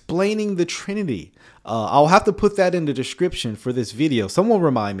video explaining the Trinity. I'll have to put that in the description for this video. Someone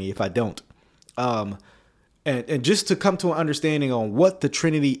remind me if I don't. And just to come to an understanding on what the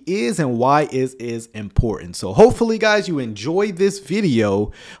Trinity is and why it is important. So hopefully, guys, you enjoyed this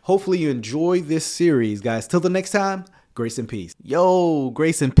video. Hopefully you enjoyed this series, guys. Till the next time, grace and peace. Yo,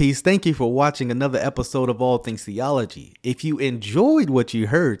 grace and peace. Thank you for watching another episode of All Things Theology. If you enjoyed what you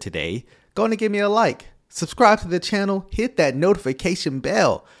heard today, go and give me a like. Subscribe to the channel. Hit that notification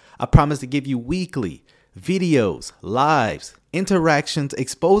bell. I promise to give you weekly videos, lives, interactions,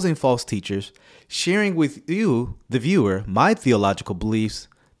 exposing false teachers, sharing with you, the viewer, my theological beliefs,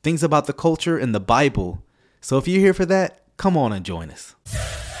 things about the culture and the Bible. So if you're here for that, come on and join us.